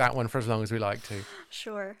deconstruct that one for as long as we like to.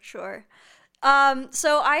 Sure. So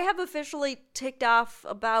I have officially ticked off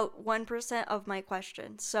about 1% of my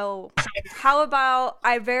questions. So how about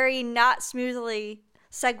I very not smoothly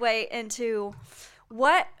segue into,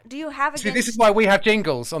 what do you have against... See, this is why we have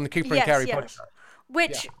jingles on the Cooper and Carey podcast.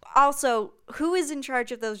 Which also, who is in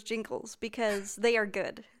charge of those jingles? Because they are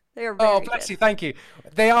good. They are very Oh, bless you. Thank you.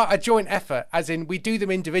 They are a joint effort, as in we do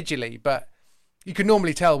them individually, but you can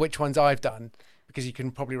normally tell which ones I've done because you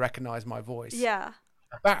can probably recognize my voice. Yeah.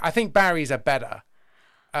 I think Barry's are better.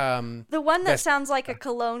 The one that sounds like a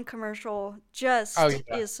cologne commercial just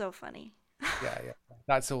is so funny. Yeah.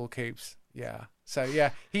 That's all Coops. Yeah. So, yeah,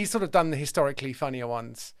 he's sort of done the historically funnier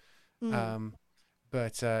ones.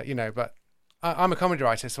 But I'm a comedy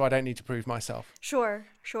writer, so I don't need to prove myself. Sure.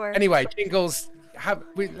 Anyway, jingles.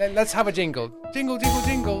 Let's have a jingle. Jingle, jingle,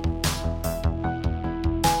 jingle.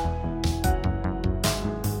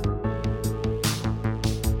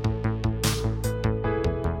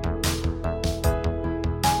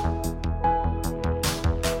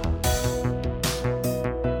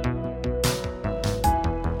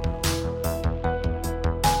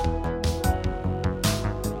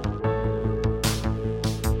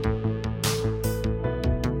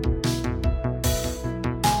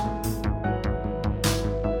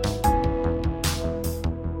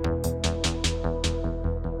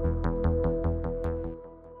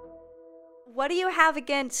 What do you have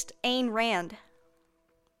against Ayn Rand?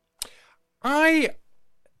 I'm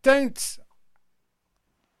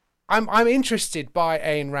interested by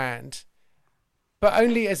Ayn Rand, but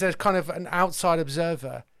only as a kind of an outside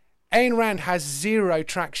observer. Ayn Rand has zero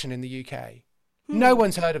traction in the UK. No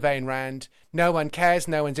one's heard of Ayn Rand. No one cares.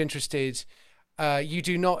 No one's interested. You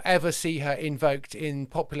do not ever see her invoked in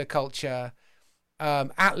popular culture.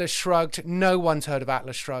 Atlas Shrugged. No one's heard of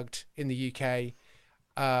Atlas Shrugged in the UK.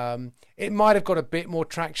 It might have got a bit more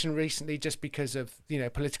traction recently just because of,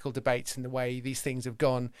 political debates and the way these things have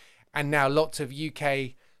gone. And now lots of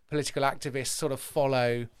UK political activists sort of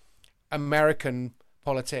follow American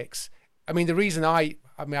politics. I mean, the reason I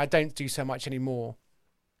don't do so much anymore,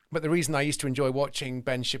 but the reason I used to enjoy watching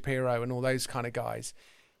Ben Shapiro and all those kind of guys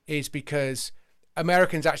is because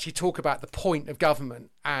Americans actually talk about the point of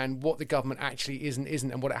government and what the government actually is and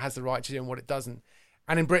isn't and what it has the right to do and what it doesn't.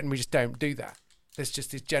 And in Britain, we just don't do that. There's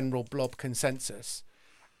just this general blob consensus.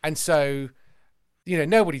 And so,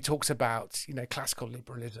 nobody talks about, classical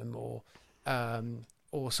liberalism or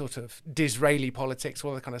sort of Disraeli politics,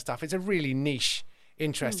 all that kind of stuff. It's a really niche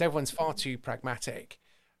interest. Everyone's far too pragmatic.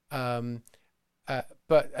 And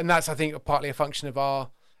that's, I think, partly a function of our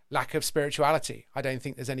lack of spirituality. I don't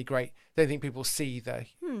think people see the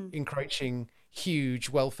encroaching huge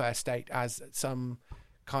welfare state as some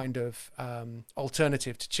kind of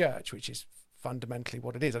alternative to church, which is fundamentally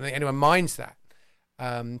what it is. I don't think anyone minds that.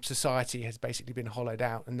 Society has basically been hollowed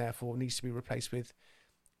out and therefore needs to be replaced with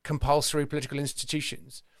compulsory political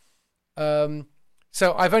institutions. So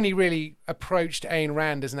I've only really approached Ayn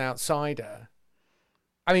Rand as an outsider.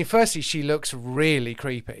 I mean, firstly, she looks really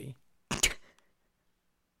creepy.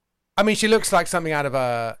 I mean, she looks like something out of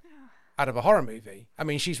a horror movie. I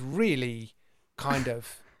mean, she's really kind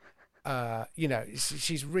of,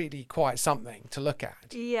 she's really quite something to look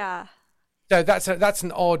at. Yeah. So that's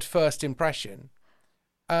an odd first impression.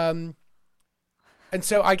 And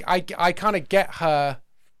so I kind of get her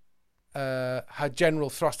general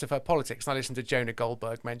thrust of her politics. And I listened to Jonah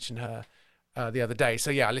Goldberg mention her the other day.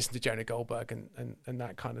 So yeah, I listened to Jonah Goldberg and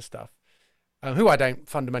that kind of stuff. Who I don't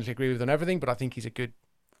fundamentally agree with on everything, but I think he's a good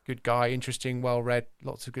guy, interesting, well read,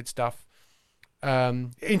 lots of good stuff.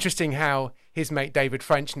 Interesting how his mate David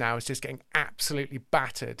French now is just getting absolutely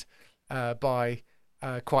battered by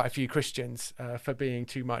quite a few Christians for being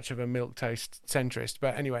too much of a milquetoast centrist.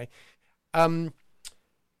 But anyway, you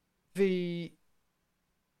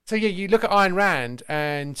look at Ayn Rand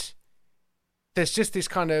and there's just this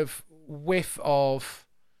kind of whiff of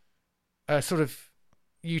sort of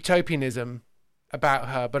utopianism about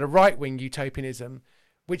her, but a right-wing utopianism,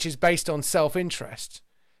 which is based on self-interest.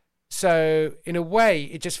 So in a way,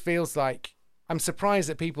 it just feels like, I'm surprised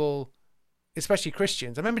that people, especially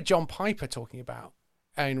Christians, I remember John Piper talking about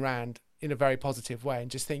Ayn Rand in a very positive way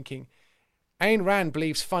and just thinking, Ayn Rand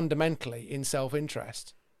believes fundamentally in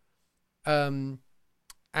self-interest and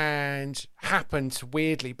happened to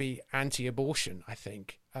weirdly be anti-abortion, I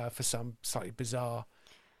think, for some slightly bizarre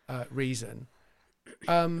reason.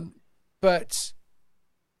 But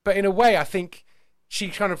in a way, I think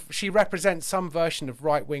she represents some version of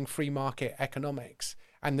right-wing free market economics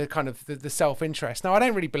and the kind of the self-interest. Now, I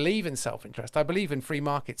don't really believe in self-interest. I believe in free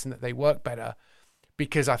markets and that they work better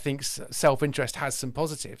because I think self-interest has some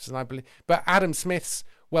positives. And but Adam Smith's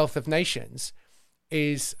Wealth of Nations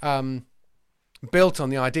is built on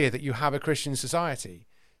the idea that you have a Christian society.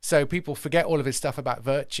 So people forget all of his stuff about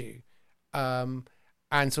virtue and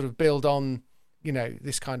sort of build on,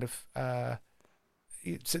 this kind of...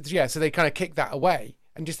 so they kind of kick that away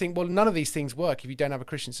and just think, well, none of these things work if you don't have a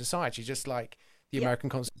Christian society. Just like the American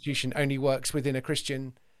Constitution only works within a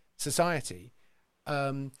Christian society.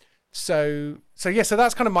 So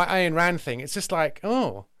that's kind of my Ayn Rand thing. It's just like,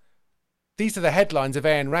 oh, these are the headlines of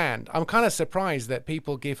Ayn Rand. I'm kind of surprised that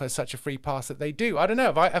people give her such a free pass that they do. I don't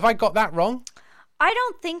know. Have I got that wrong? I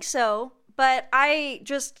don't think so, but I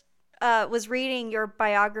just was reading your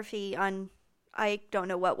biography on, I don't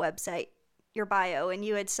know what website, your bio, and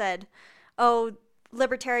you had said, oh,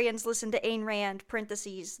 libertarians listen to Ayn Rand,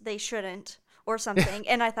 parentheses, they shouldn't, or something.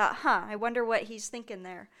 And I thought, I wonder what he's thinking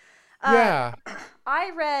there. Yeah.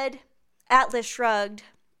 I read Atlas Shrugged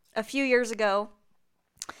a few years ago,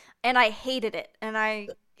 and I hated it. And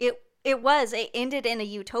it ended in a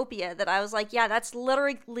utopia that I was like, yeah, that's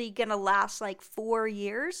literally gonna last like 4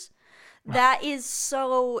 years. That is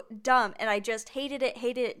so dumb. And I just hated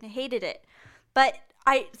it. But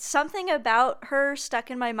something about her stuck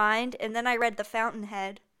in my mind, and then I read The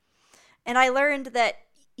Fountainhead, and I learned that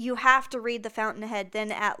you have to read The Fountainhead,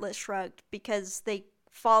 then Atlas Shrugged, because they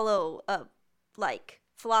follow a like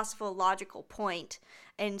philosophical point.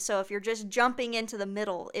 And so if you're just jumping into the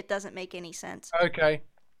middle, it doesn't make any sense. Okay.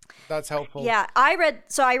 That's helpful. Yeah, I read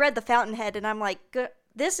The Fountainhead, and I'm like,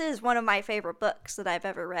 this is one of my favorite books that I've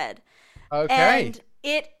ever read. Okay.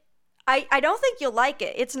 And I don't think you'll like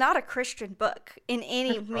it. It's not a Christian book in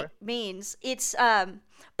any means. It's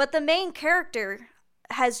but the main character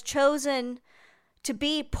has chosen to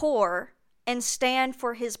be poor and stand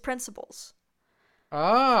for his principles.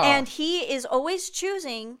 Ah. And he is always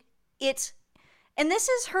choosing and this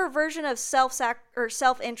is her version of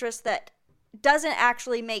self-interest that doesn't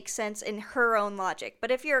actually make sense in her own logic.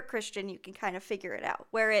 But if you're a Christian, you can kind of figure it out,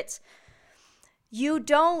 where it's, you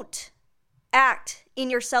don't act in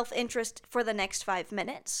your self-interest for the next 5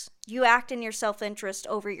 minutes. You act in your self-interest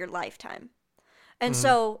over your lifetime. And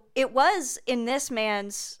so it was in this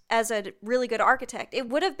man's, as a really good architect, it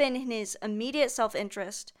would have been in his immediate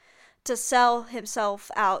self-interest to sell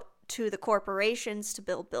himself out to the corporations to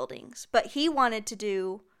build buildings. But he wanted to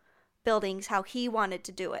do buildings how he wanted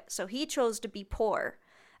to do it. So he chose to be poor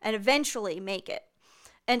and eventually make it.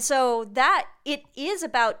 And so that it is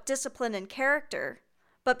about discipline and character.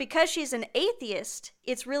 But because she's an atheist,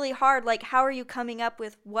 it's really hard. Like, how are you coming up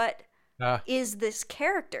with what is this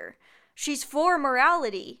character? She's for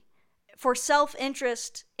morality, for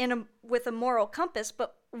self-interest with a moral compass,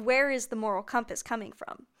 but where is the moral compass coming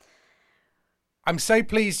from? I'm so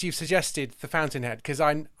pleased you've suggested The Fountainhead, because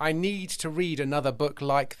I need to read another book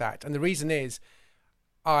like that. And the reason is,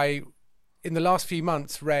 in the last few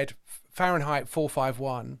months, read Fahrenheit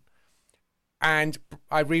 451, and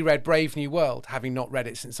I reread Brave New World, having not read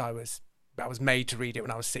it since I was made to read it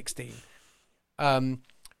when I was 16.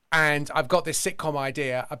 And I've got this sitcom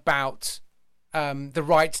idea about the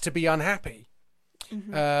right to be unhappy,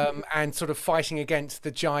 and sort of fighting against the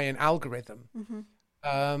giant algorithm.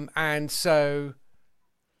 And so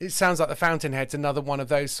it sounds like The Fountainhead's another one of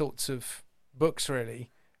those sorts of books,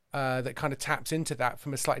 really, that kind of taps into that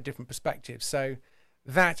from a slightly different perspective. So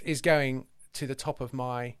that is going to the top of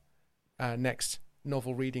my next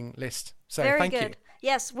novel reading list. So thank you.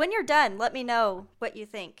 Yes, when you're done, let me know what you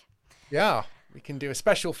think. Yeah, we can do a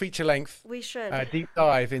special feature-length we should deep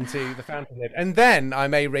dive into The Fountainhead. And then I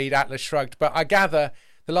may read Atlas Shrugged, but I gather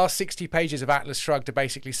the last 60 pages of Atlas Shrugged are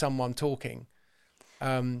basically someone talking.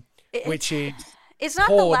 Which is... It's not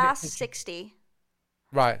the last 60.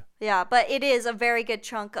 Right. Yeah, but it is a very good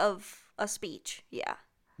chunk of a speech. Yeah.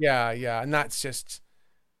 Yeah. And that's just...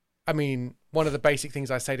 I mean, one of the basic things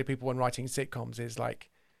I say to people when writing sitcoms is, like,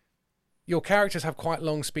 your characters have quite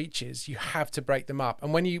long speeches. You have to break them up.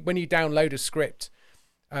 And when you download a script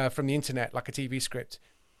from the internet, like a TV script,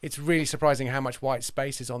 it's really surprising how much white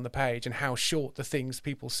space is on the page and how short the things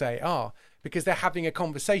people say are, because they're having a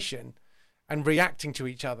conversation and reacting to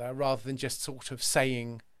each other rather than just sort of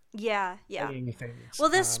saying things. Well,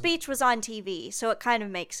 this speech was on TV, so it kind of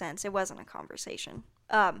makes sense. It wasn't a conversation.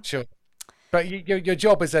 Sure. But your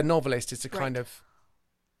job as a novelist is to kind of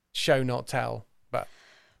show, not tell. But,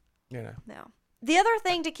 you know. No. The other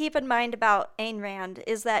thing to keep in mind about Ayn Rand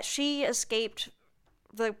is that she escaped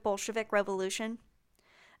the Bolshevik Revolution.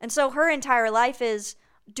 And so her entire life is,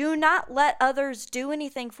 do not let others do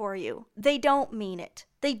anything for you. They don't mean it.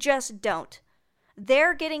 They just don't.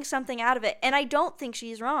 They're getting something out of it. And I don't think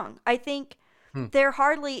she's wrong. I think there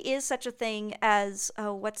hardly is such a thing as,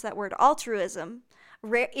 what's that word? Altruism.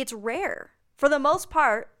 It's rare. For the most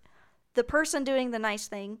part, the person doing the nice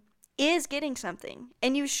thing is getting something.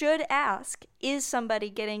 And you should ask, is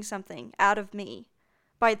somebody getting something out of me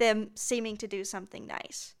by them seeming to do something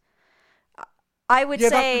nice? I would say...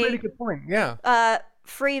 that's a really good point, yeah.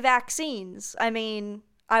 Free vaccines. I mean,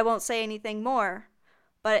 I won't say anything more,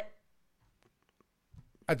 but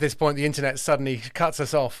at this point the internet suddenly cuts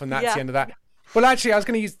us off, and that's the end of that. Well, actually, I was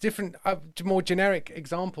going to use different, more generic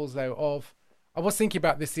examples though. I was thinking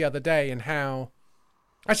about this the other day, and how,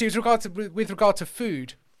 actually, with regard to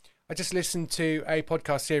food, I just listened to a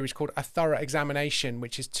podcast series called A Thorough Examination,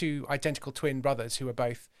 which is two identical twin brothers who are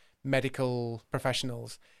both medical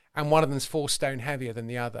professionals, and one of them's 4 stone heavier than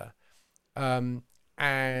the other.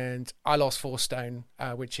 And I lost 4 stone,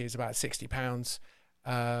 which is about 60 pounds,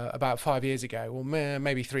 about 5 years ago, or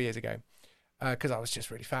maybe 3 years ago, because I was just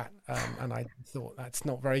really fat. And I thought that's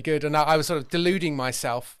not very good. And I was sort of deluding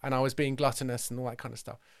myself, and I was being gluttonous and all that kind of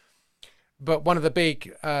stuff. But one of the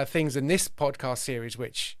big things in this podcast series,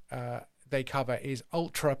 which they cover, is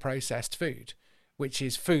ultra processed food, which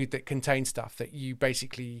is food that contains stuff that you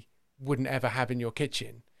basically wouldn't ever have in your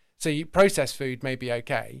kitchen. So processed food may be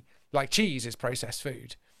okay, like cheese is processed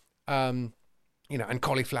food, and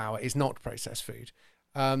cauliflower is not processed food.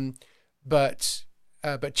 But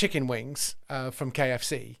chicken wings from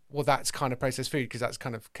KFC, well, that's kind of processed food because that's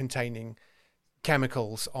kind of containing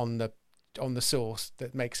chemicals on the sauce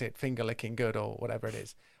that makes it finger licking good, or whatever it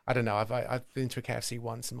is. I don't know. I've been to a KFC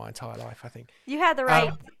once in my entire life, I think. You had the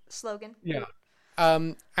right slogan. Yeah.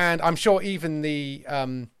 And I'm sure even the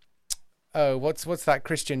what's that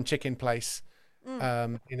Christian chicken place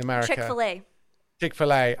in America? Chick-fil-A.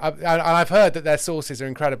 Chick-fil-A. I've heard that their sauces are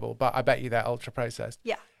incredible, but I bet you they're ultra processed.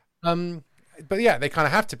 Yeah. But yeah, they kind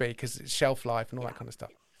of have to be because it's shelf life and all that kind of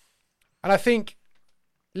stuff. And I think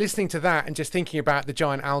listening to that and just thinking about the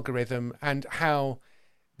giant algorithm and how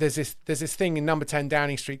there's this thing in number 10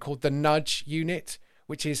 Downing Street called the nudge unit,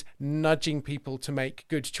 which is nudging people to make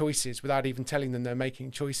good choices without even telling them they're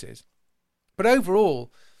making choices. But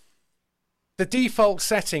overall, the default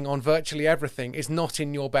setting on virtually everything is not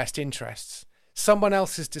in your best interests. Someone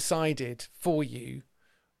else has decided for you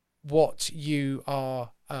what you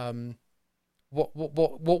are,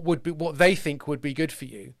 what they think would be good for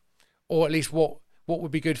you, or at least what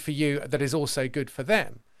would be good for you that is also good for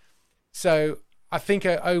them. So I think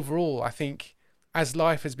overall, as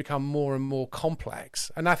life has become more and more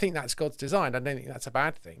complex, and I think that's God's design, I don't think that's a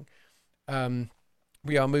bad thing.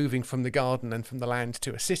 We are moving from the garden and from the land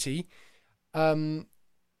to a city. We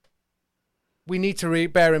need to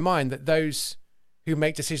bear in mind that those who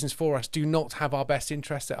make decisions for us do not have our best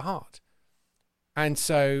interests at heart. And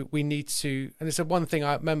so we need to, and it's one thing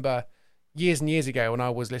I remember years and years ago when I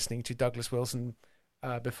was listening to Douglas Wilson,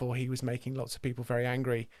 before he was making lots of people very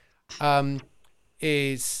angry,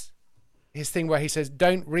 is his thing where he says,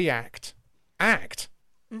 don't react, act.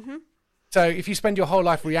 Mm-hmm. So if you spend your whole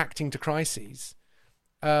life reacting to crises,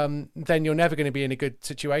 then you're never going to be in a good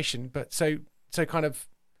situation. But so kind of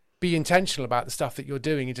be intentional about the stuff that you're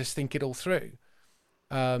doing and just think it all through.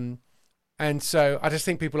 And so I just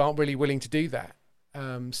think people aren't really willing to do that.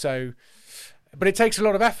 But it takes a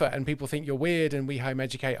lot of effort, and people think you're weird, and we home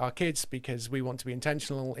educate our kids because we want to be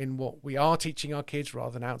intentional in what we are teaching our kids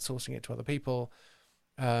rather than outsourcing it to other people.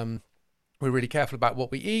 We're really careful about what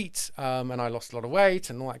we eat, and I lost a lot of weight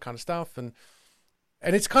and all that kind of stuff. And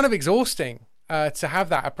it's kind of exhausting to have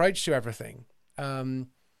that approach to everything.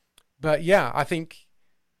 But yeah, I think,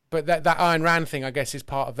 but that Ayn Rand thing, I guess, is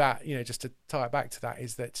part of that, just to tie it back to that,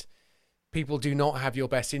 is that people do not have your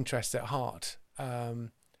best interests at heart.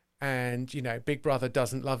 And, Big Brother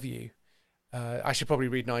doesn't love you. I should probably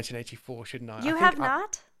read 1984, shouldn't I? You have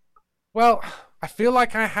not? Well, I feel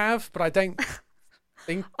like I have, but I don't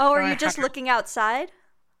think... Oh, are you just looking outside?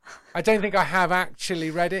 I don't think I have actually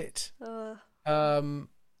read it.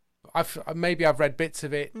 Maybe I've read bits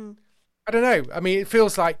of it. I don't know. I mean, it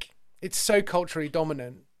feels like it's so culturally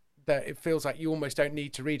dominant that it feels like you almost don't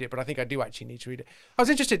need to read it, but I think I do actually need to read it. I was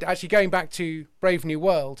interested, actually, going back to Brave New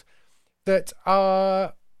World, that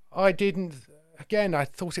I didn't, again, I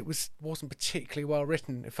thought it wasn't particularly well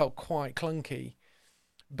written. It felt quite clunky,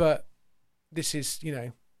 but this is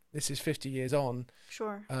 50 years on.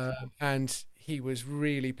 Sure. And he was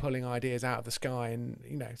really pulling ideas out of the sky, and,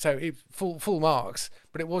 so full marks,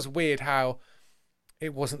 but it was weird how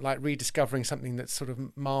it wasn't like rediscovering something that's sort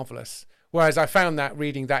of marvelous. Whereas I found that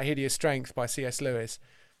reading That Hideous Strength by C.S. Lewis,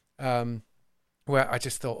 where I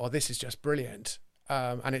just thought, oh, this is just brilliant.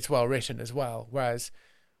 And it's well written as well. Whereas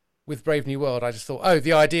with Brave New World, I just thought, oh,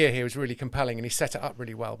 the idea here is really compelling, and he set it up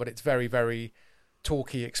really well, but it's very, very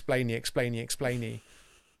talky, explainy.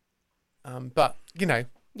 But,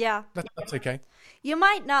 yeah, that's okay. You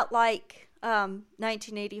might not like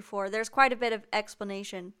 1984. There's quite a bit of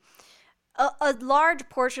explanation. A large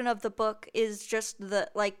portion of the book is just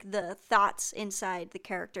the thoughts inside the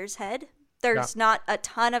character's head. There's not a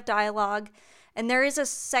ton of dialogue. And there is a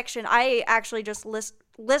section, I actually just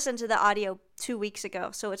listened to the audio 2 weeks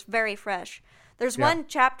ago, so it's very fresh. There's one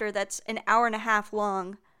chapter that's an hour and a half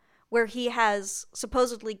long where he has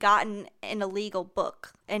supposedly gotten an illegal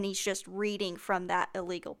book and he's just reading from that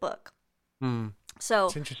illegal book. So,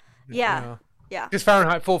 it's interesting. Yeah. Because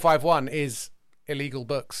Fahrenheit 451 is illegal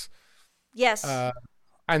books. Yes.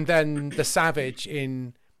 And then the Savage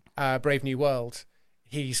in Brave New World,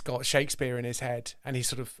 he's got Shakespeare in his head, and he's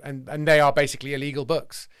sort of, and they are basically illegal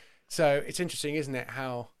books. So it's interesting, isn't it,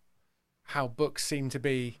 how books seem to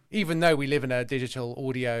be, even though we live in a digital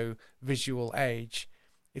audio visual age,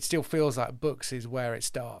 it still feels like books is where it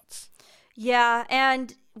starts. Yeah,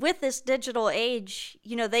 and with this digital age,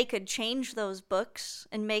 they could change those books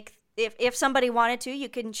and make, if somebody wanted to, you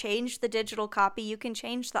can change the digital copy, you can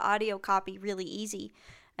change the audio copy really easy,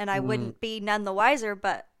 and I wouldn't be none the wiser.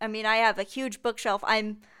 But I mean, I have a huge bookshelf.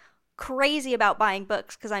 I'm crazy about buying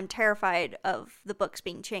books because I'm terrified of the books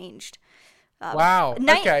being changed. Wow.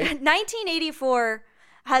 Okay. 1984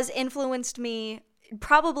 has influenced me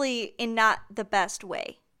probably in not the best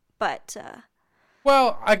way, but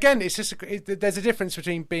well, again, it's just there's a difference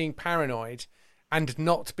between being paranoid and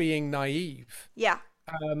not being naive. Yeah.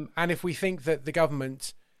 And if we think that the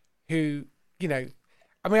government, who,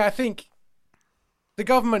 I think the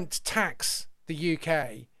government tax the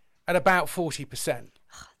UK at about 40%.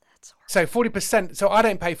 Oh, that's horrible. So 40%. So I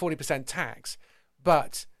don't pay 40% tax,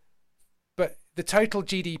 but the total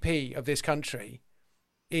GDP of this country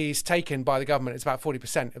is taken by the government. It's about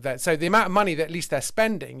 40% of that. So the amount of money that at least they're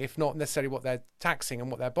spending, if not necessarily what they're taxing and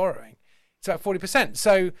what they're borrowing, it's about 40%.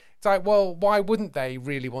 So it's like, well, why wouldn't they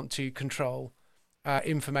really want to control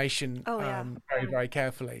information very, very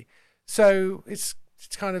carefully? So it's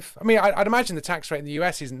kind of, I mean, I'd imagine the tax rate in the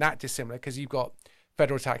US isn't that dissimilar because you've got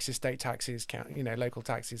federal taxes, state taxes, local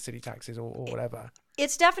taxes, city taxes, or whatever.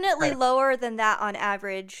 It's definitely lower than that on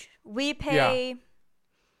average. We pay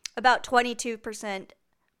about 22%,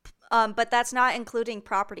 but that's not including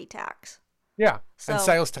property tax. Yeah, and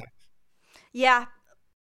sales tax. Yeah.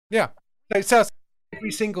 Yeah, so it sells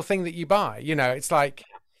every single thing that you buy. It's like,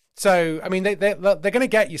 so I mean, they're going to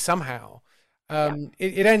get you somehow.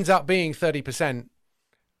 It ends up being 30%.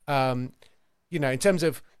 In terms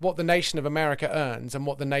of what the nation of America earns and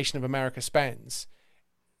what the nation of America spends,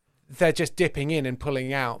 they're just dipping in and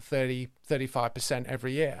pulling out 35%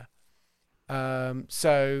 every year.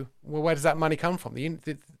 So, where does that money come from?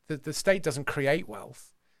 The state doesn't create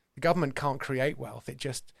wealth. The government can't create wealth. It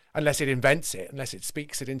just, unless it invents it, unless it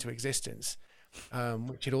speaks it into existence,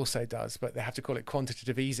 which it also does. But they have to call it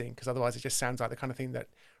quantitative easing because otherwise it just sounds like the kind of thing that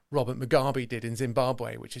Robert Mugabe did in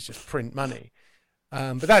Zimbabwe, which is just print money.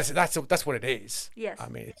 But that's what it is. Yes. I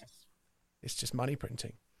mean, it's just money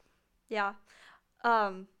printing. Yeah.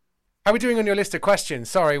 How are we doing on your list of questions?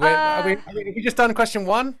 Sorry, have we just done question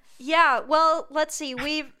 1? Yeah. Well, let's see.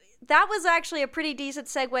 That was actually a pretty decent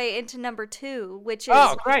segue into number 2, which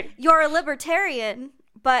is, great. You're a libertarian,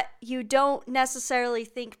 but you don't necessarily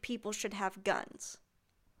think people should have guns.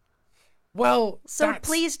 Well, so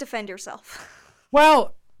please defend yourself.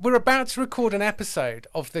 Well, we're about to record an episode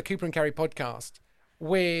of the Cooper and Kerry podcast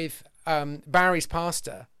with Barry's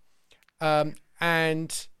pastor,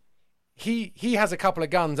 and he has a couple of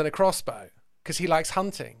guns and a crossbow because he likes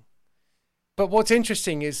hunting. But what's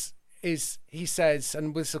interesting is he says,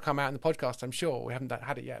 and this will come out in the podcast, I'm sure, we haven't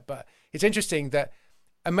had it yet, but it's interesting that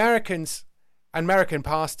American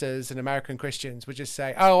pastors and American Christians would just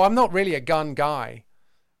say, oh, I'm not really a gun guy.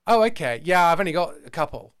 Oh, okay. Yeah, I've only got a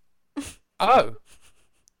couple. Oh,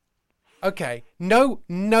 okay. No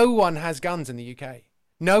one has guns in the UK.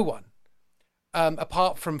 No one.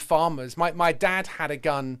 Apart from farmers. My dad had a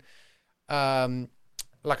gun,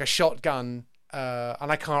 like a shotgun,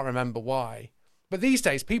 and I can't remember why. But these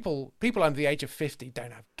days, people under the age of 50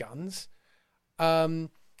 don't have guns. And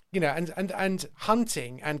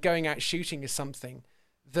hunting and going out shooting is something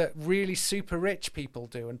that really super rich people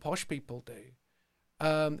do and posh people do.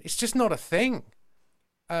 It's just not a thing.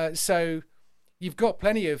 So you've got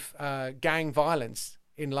plenty of gang violence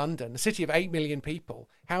in London, a city of 8 million people.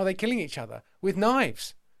 How are they killing each other? With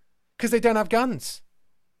knives, because they don't have guns.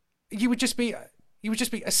 You would just be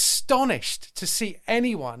astonished to see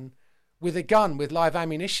anyone with a gun with live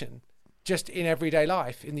ammunition just in everyday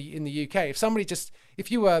life in the UK.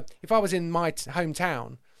 If I was in my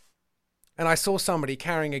hometown and I saw somebody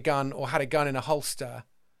carrying a gun or had a gun in a holster,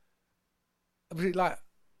 I'd be like,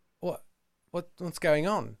 what's going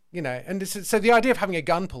on? And so the idea of having a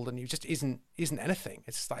gun pulled on you just isn't anything.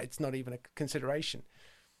 It's just like, it's not even a consideration.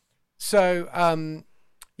 So,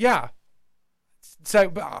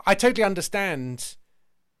 but I totally understand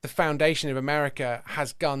the foundation of America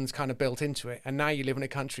has guns kind of built into it. And now you live in a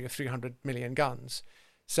country of 300 million guns.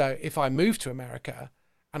 So if I move to America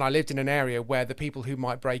and I lived in an area where the people who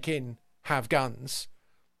might break in have guns,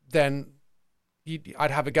 then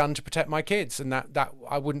I'd have a gun to protect my kids, and that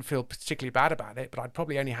I wouldn't feel particularly bad about it, but I'd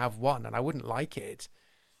probably only have one, and I wouldn't like it.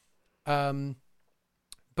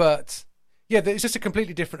 But yeah, it's just a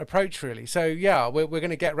completely different approach, really. So yeah, we're going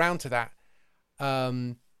to get round to that.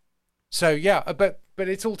 So yeah, but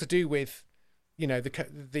it's all to do with, you know,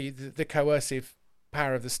 the coercive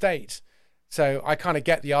power of the state. So I kind of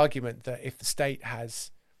get the argument that if the state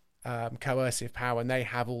has coercive power and they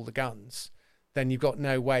have all the guns, then you've got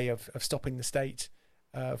no way of stopping the state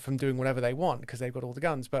from doing whatever they want because they've got all the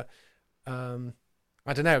guns. But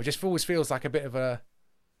I don't know, it just always feels like a bit of a,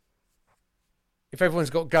 if everyone's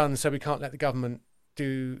got guns, so we can't let the government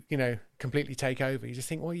do, you know, completely take over. You just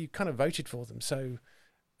think, well, you kind of voted for them. So,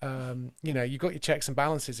 you know, you've got your checks and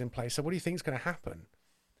balances in place. So what do you think is going to happen?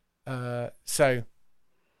 So,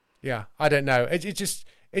 yeah, I don't know.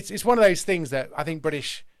 It's one of those things that I think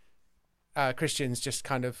British Christians just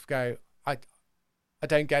kind of go, I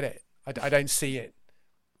don't get it. I don't see it.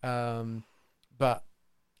 But,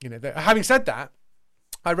 you know, having said that,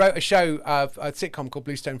 I wrote a show of a sitcom called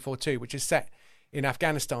Bluestone 4-2, which is set in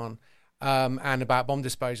Afghanistan, and about bomb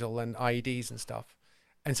disposal and IEDs and stuff.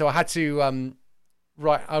 And so I had to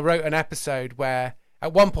I wrote an episode where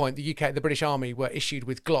at one point the British Army were issued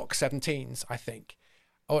with Glock 17s, I think,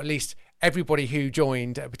 or at least everybody who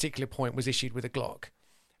joined at a particular point was issued with a Glock.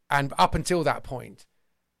 And up until that point,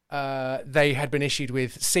 they had been issued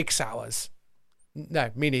with 6 hours.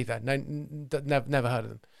 No, me neither. No, never heard of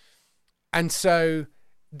them. And so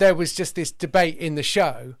there was just this debate in the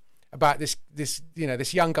show about this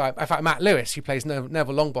young guy. In fact, Matt Lewis, who plays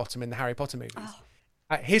Neville Longbottom in the Harry Potter movies,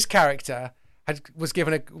 his character had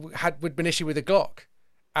been issued with a Glock,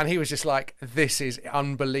 and he was just like, "This is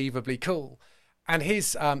unbelievably cool." And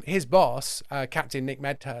his boss, Captain Nick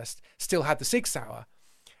Medhurst, still had the 6 hour,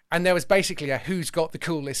 and there was basically a who's got the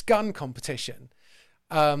coolest gun competition,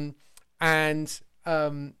 and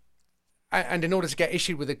in order to get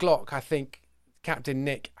issued with a Glock, I think Captain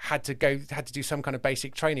Nick had to do some kind of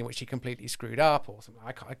basic training, which he completely screwed up or something.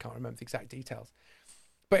 I can't remember the exact details.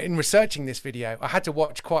 But in researching this video, I had to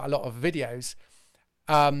watch quite a lot of videos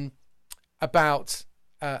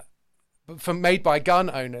made by gun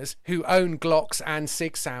owners who own Glocks and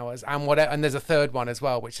 6 hours and whatever. And there's a third one as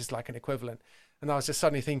well, which is like an equivalent. And I was just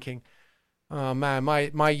suddenly thinking, oh man, my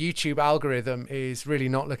YouTube algorithm is really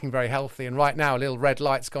not looking very healthy. And right now, a little red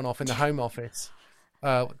light's gone off in the Home Office.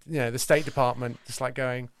 The State Department, just like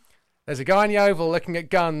going, there's a guy in the Oval looking at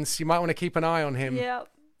guns. You might want to keep an eye on him. Yep.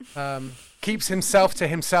 Keeps himself to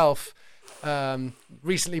himself.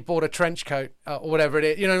 Recently bought a trench coat or whatever it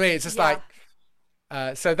is. You know what I mean? It's just like,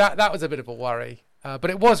 so that was a bit of a worry. But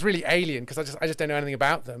it was really alien because I just don't know anything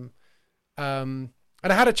about them. And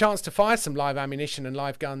I had a chance to fire some live ammunition and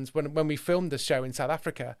live guns when we filmed the show in South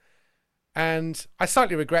Africa. And I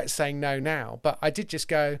slightly regret saying no now, but I did just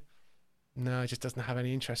go, no, it just doesn't have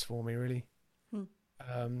any interest for me, really.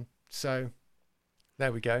 So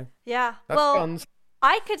there we go. Yeah. That's well, guns.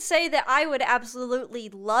 I could say that I would absolutely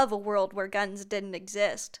love a world where guns didn't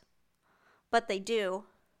exist, but they do.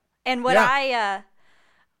 And what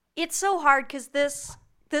it's so hard because this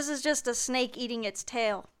is just a snake eating its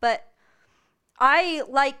tail, but I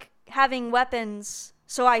like having weapons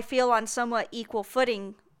so I feel on somewhat equal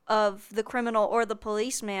footing of the criminal or the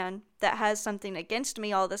policeman that has something against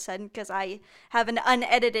me all of a sudden because I have an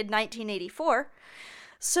unedited 1984.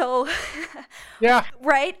 So, yeah.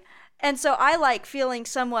 Right? And so I like feeling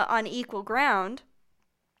somewhat on equal ground.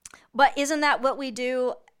 But isn't that what we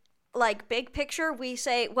do, like, big picture? We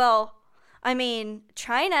say, well, I mean,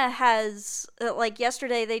 China has, like,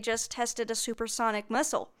 yesterday they just tested a supersonic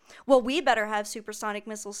missile. Well, we better have supersonic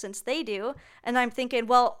missiles since they do. And I'm thinking,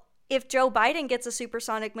 well, if Joe Biden gets a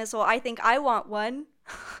supersonic missile, I think I want one.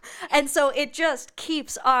 And so it just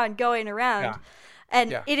keeps on going around. Yeah.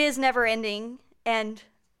 And it is never ending.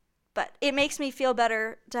 But it makes me feel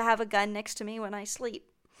better to have a gun next to me when I sleep.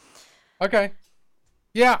 Okay.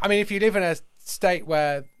 Yeah, I mean, if you live in a state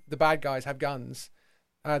where the bad guys have guns,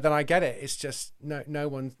 then I get it. It's just no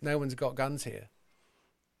one's got guns here.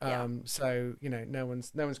 So, you know, no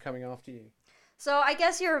one's coming after you. So I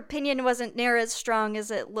guess your opinion wasn't near as strong as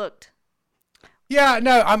it looked. Yeah,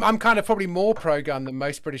 no, I'm kind of probably more pro-gun than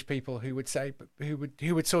most British people who would say,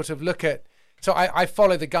 who would sort of look at. So I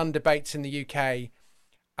follow the gun debates in the UK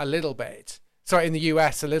a little bit. Sorry, in the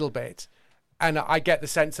US a little bit, and I get the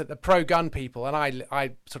sense that the pro-gun people, and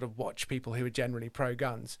I sort of watch people who are generally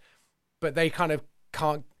pro-guns, but they kind of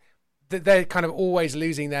can't. They're kind of always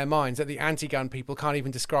losing their minds that the anti-gun people can't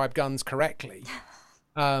even describe guns correctly.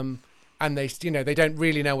 and they don't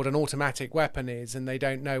really know what an automatic weapon is, and they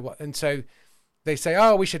don't know what, and so they say,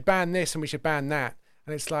 oh, we should ban this and we should ban that,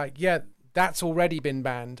 and it's like, yeah, that's already been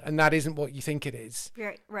banned, and that isn't what you think it is.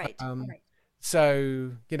 Right.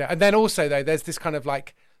 So, and then also though, there's this kind of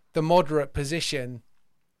like the moderate position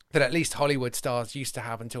that at least Hollywood stars used to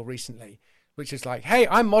have until recently, which is like, hey,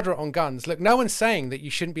 I'm moderate on guns. Look, no one's saying that you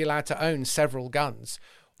shouldn't be allowed to own several guns.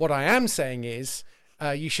 What I am saying is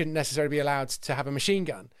you shouldn't necessarily be allowed to have a machine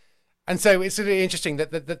gun. And so it's really interesting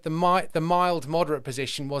that the mild moderate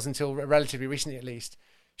position was, until relatively recently at least,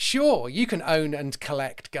 sure, you can own and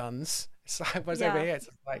collect guns. It's like, what's over here? It's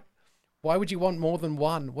like, why would you want more than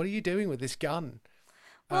one? What are you doing with this gun?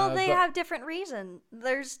 Well, they have different reasons.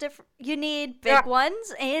 You need big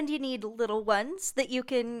ones and you need little ones that you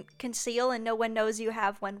can conceal and no one knows you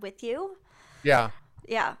have one with you. Yeah.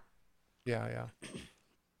 Yeah.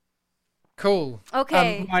 Cool.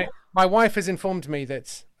 Okay. My wife has informed me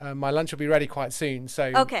that my lunch will be ready quite soon. So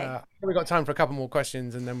we've got time for a couple more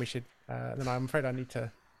questions, and then we should. Then I'm afraid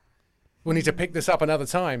we'll need to pick this up another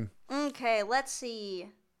time. Okay, let's see.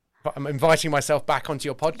 But I'm inviting myself back onto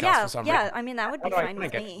your podcast for some reason. I mean, that would be fine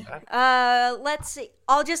with me. Let's see.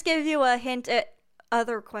 I'll just give you a hint at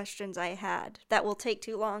other questions I had that will take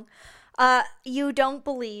too long. You don't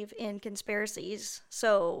believe in conspiracies,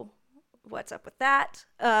 so what's up with that?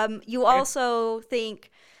 You also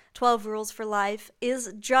think 12 Rules for Life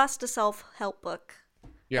is just a self-help book.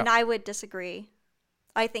 Yeah. And I would disagree.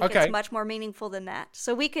 I think it's much more meaningful than that.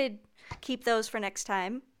 So we could keep those for next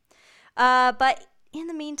time. But in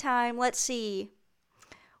the meantime, let's see.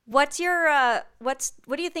 What do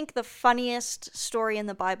you think the funniest story in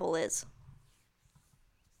the Bible is?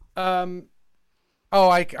 I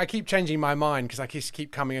keep changing my mind because I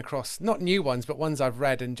keep coming across not new ones, but ones I've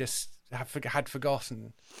read and just had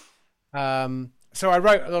forgotten. So I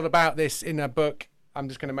wrote a lot about this in a book. I'm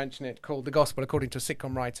just going to mention it, called The Gospel According to a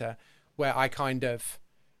Sitcom Writer, where I kind of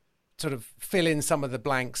sort of fill in some of the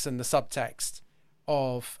blanks and the subtext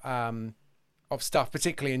of stuff,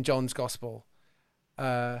 particularly in John's Gospel.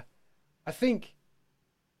 I think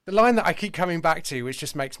the line that I keep coming back to, which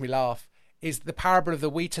just makes me laugh, is the parable of the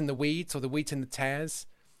wheat and the weeds, or the wheat and the tares,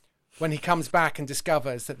 when he comes back and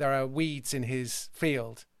discovers that there are weeds in his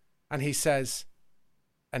field, and he says,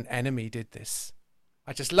 an enemy did this.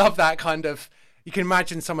 I just love that kind of, you can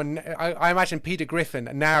imagine someone, I imagine Peter Griffin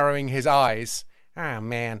narrowing his eyes. Oh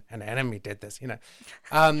man, an enemy did this,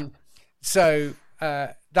 So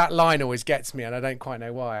that line always gets me, and I don't quite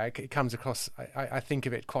know why. It comes across, I think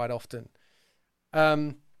of it quite often.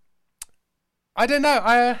 I don't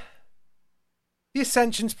know. The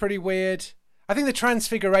Ascension's pretty weird. I think the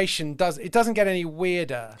Transfiguration doesn't get any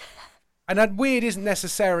weirder. And that weird isn't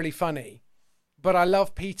necessarily funny. But I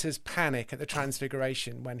love Peter's panic at the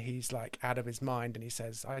Transfiguration when he's like out of his mind and he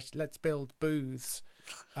says, let's build booths.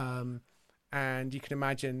 And you can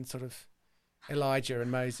imagine sort of Elijah and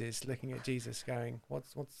Moses looking at Jesus going,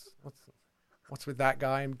 what's with that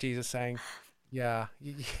guy? And Jesus saying, yeah,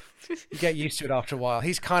 you get used to it after a while.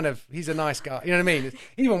 He's a nice guy. You know what I mean?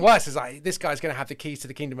 Even worse is like, this guy's going to have the keys to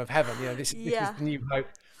the kingdom of heaven. This is the new hope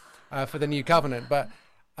for the new covenant. But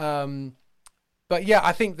yeah,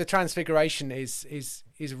 I think the Transfiguration is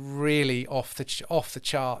really off the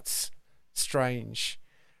charts strange.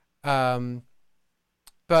 But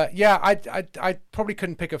yeah, I probably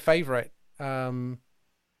couldn't pick a favorite. I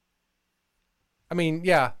mean,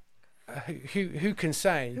 yeah, who can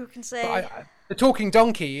say? Who can say? The talking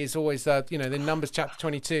donkey is always in Numbers chapter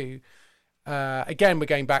 22. Again, we're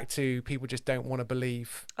going back to people just don't want to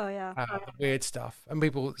believe. Oh yeah. The weird stuff, and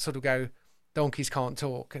people sort of go, donkeys can't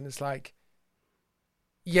talk, and it's like,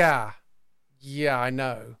 yeah, I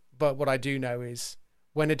know, but what I do know is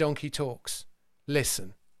when a donkey talks,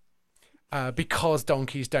 listen, because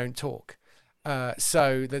donkeys don't talk.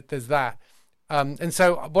 So there's that. And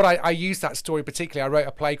so what I used that story particularly, I wrote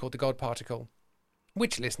a play called The God Particle,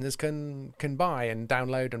 which listeners can buy and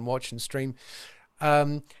download and watch and stream.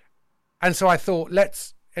 And so I thought,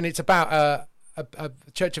 and it's about a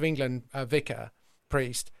Church of England vicar,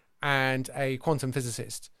 priest, and a quantum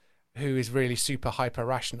physicist who is really super hyper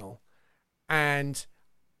rational. And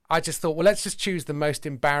I just thought, well, let's just choose the most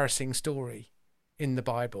embarrassing story in the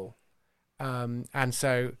Bible. And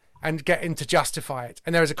get him to justify it.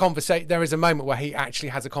 And there is a moment where he actually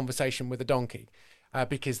has a conversation with a donkey,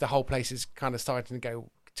 because the whole place is kind of starting to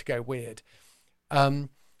go weird.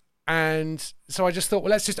 And so I just thought,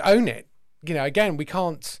 well, let's just own it. Again, we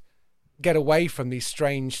can't get away from these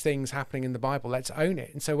strange things happening in the Bible. Let's own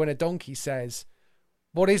it. And so when a donkey says,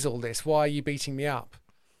 what is all this? Why are you beating me up?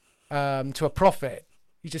 To a prophet,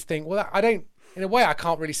 you just think, well, in a way, I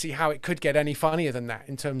can't really see how it could get any funnier than that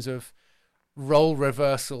in terms of role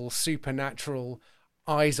reversal, supernatural,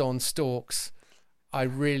 eyes on stalks, I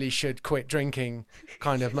really should quit drinking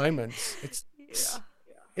kind of moments.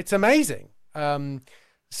 It's amazing.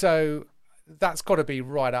 So that's got to be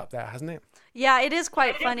right up there, hasn't it? Yeah, it is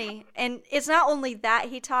quite funny. And it's not only that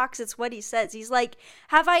he talks, it's what he says. He's like,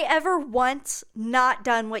 have I ever once not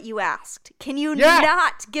done what you asked? Can you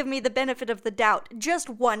not give me the benefit of the doubt just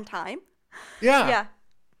one time? Yeah. Yeah.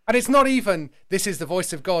 And it's not even, this is the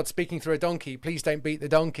voice of God speaking through a donkey. Please don't beat the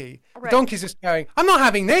donkey. Right. The donkey's just going, I'm not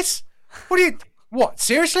having this. What,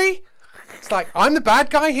 seriously? It's like, I'm the bad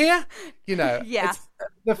guy here? You know, Yeah.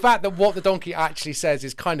 The fact that what the donkey actually says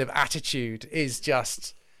is kind of attitude is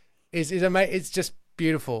just... It's just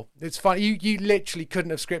beautiful. It's fun. You literally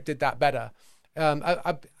couldn't have scripted that better.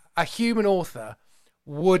 A human author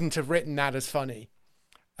wouldn't have written that as funny.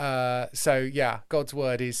 So yeah, God's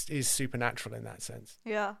word is supernatural in that sense.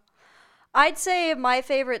 Yeah. I'd say my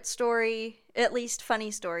favorite story, at least funny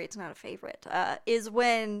story, it's not a favorite, is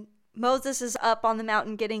when Moses is up on the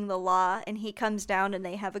mountain getting the law and he comes down and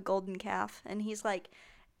they have a golden calf and he's like,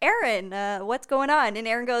 Aaron, what's going on? And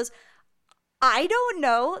Aaron goes, I don't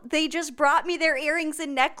know. They just brought me their earrings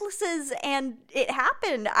and necklaces and it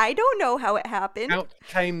happened. I don't know how it happened. Out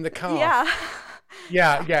came the calf.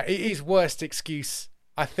 Yeah. Yeah. It is worst excuse,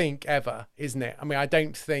 I think, ever, isn't it? I mean, I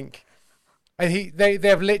don't think... And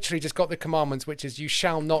they've literally just got the commandments, which is, you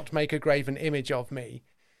shall not make a graven image of me.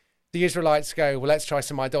 The Israelites go, well, let's try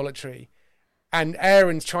some idolatry. And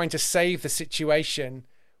Aaron's trying to save the situation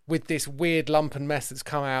with this weird lump and mess that's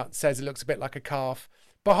come out, says it looks a bit like a calf.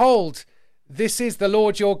 Behold... This is the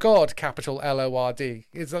Lord your God, capital Lord.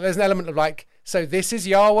 There's an element of like, so this is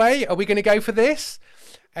Yahweh? Are we going to go for this?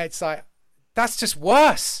 It's like, that's just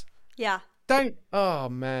worse. Yeah. Oh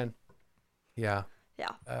man. Yeah.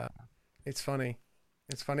 Yeah. It's funny.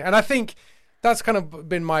 And I think that's kind of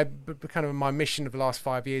been my mission of the last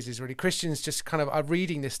 5 years is really Christians just kind of are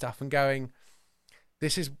reading this stuff and going,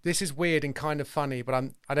 this is weird and kind of funny, but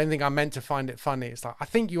I don't think I'm meant to find it funny. It's like, I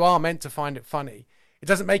think you are meant to find it funny. It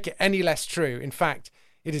doesn't make it any less true. In fact,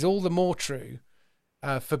 it is all the more true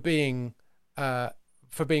for being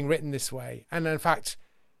written this way. And in fact,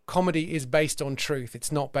 comedy is based on truth.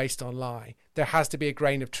 It's not based on lie. There has to be a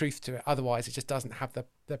grain of truth to it. Otherwise, it just doesn't have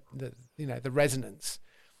the resonance.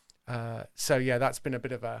 So yeah, that's been a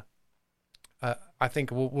bit of I think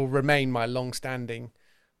will remain my long-standing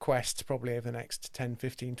quest probably over the next 10,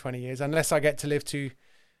 15, 20 years, unless I get to live to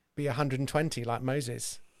be 120 like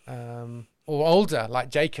Moses. Or older, like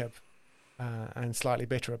Jacob, and slightly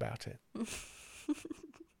bitter about it.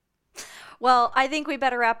 Well, I think we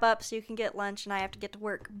better wrap up so you can get lunch and I have to get to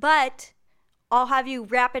work. But I'll have you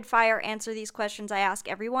rapid fire answer these questions I ask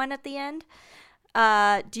everyone at the end.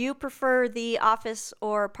 Do you prefer The Office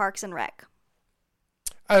or Parks and Rec?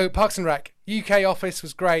 Oh, Parks and Rec. UK Office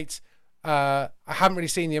was great. I haven't really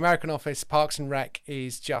seen the American Office. Parks and Rec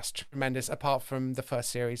is just tremendous. Apart from the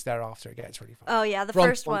first series, thereafter it gets really fun. Oh yeah, the Ron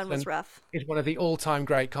first one was rough. It's one of the all-time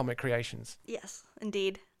great comic creations. Yes,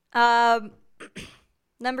 indeed.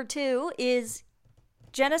 Number 2 is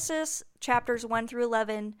Genesis chapters 1 through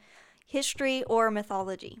 11, history or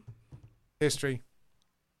mythology? History.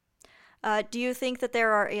 Do you think that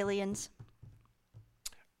there are aliens?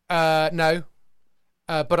 No,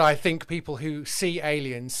 but I think people who see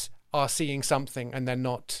aliens are seeing something and they're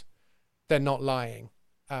not lying.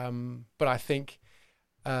 But I think,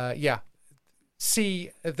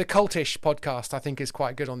 see the Cultish podcast, I think is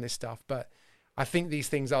quite good on this stuff, but I think these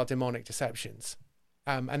things are demonic deceptions.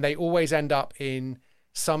 And they always end up in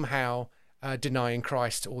somehow denying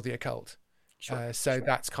Christ or the occult. Sure. That's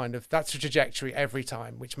the trajectory every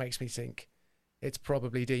time, which makes me think it's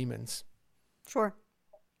probably demons. Sure.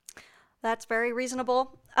 That's very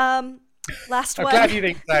reasonable. Last I'm one. glad you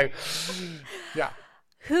think so. Yeah.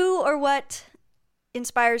 Who or what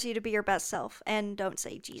inspires you to be your best self? And don't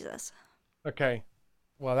say Jesus. Okay.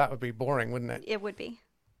 Well, that would be boring, wouldn't it? It would be.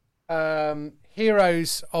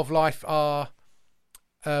 Heroes of life are...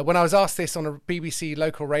 when I was asked this on a BBC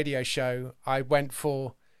local radio show, I went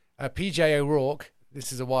for PJ O'Rourke.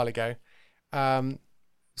 This is a while ago. / I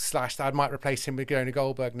might replace him with Jonah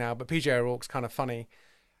Goldberg now, but PJ O'Rourke's kind of funny.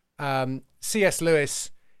 C.S.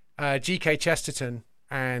 Lewis, G.K. Chesterton,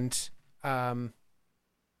 and I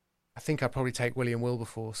think I'd probably take William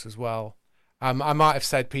Wilberforce as well. I might have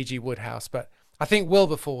said P.G. Wodehouse, but I think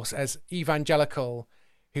Wilberforce, as evangelical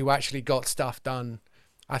who actually got stuff done,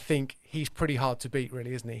 I think he's pretty hard to beat,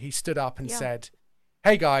 really, isn't he? He stood up and said,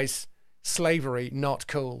 hey guys, slavery, not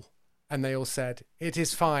cool. And they all said, it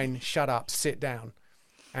is fine, shut up, sit down.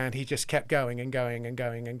 And he just kept going and going and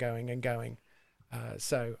going and going and going.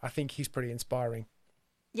 So I think he's pretty inspiring.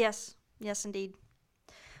 Yes. Yes, indeed.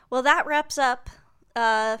 Well, that wraps up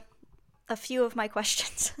a few of my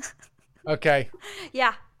questions. Okay.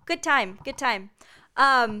 Yeah, good time. Good time.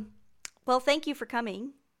 Well, thank you for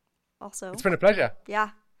coming. Also, It's been a pleasure.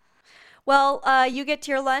 yeah. Well, you get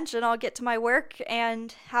to your lunch and I'll get to my work,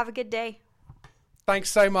 and have a good day.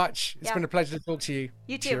 Thanks so much. It's Yeah. been a pleasure to talk to you.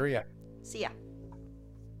 You too. Cheerio. See ya.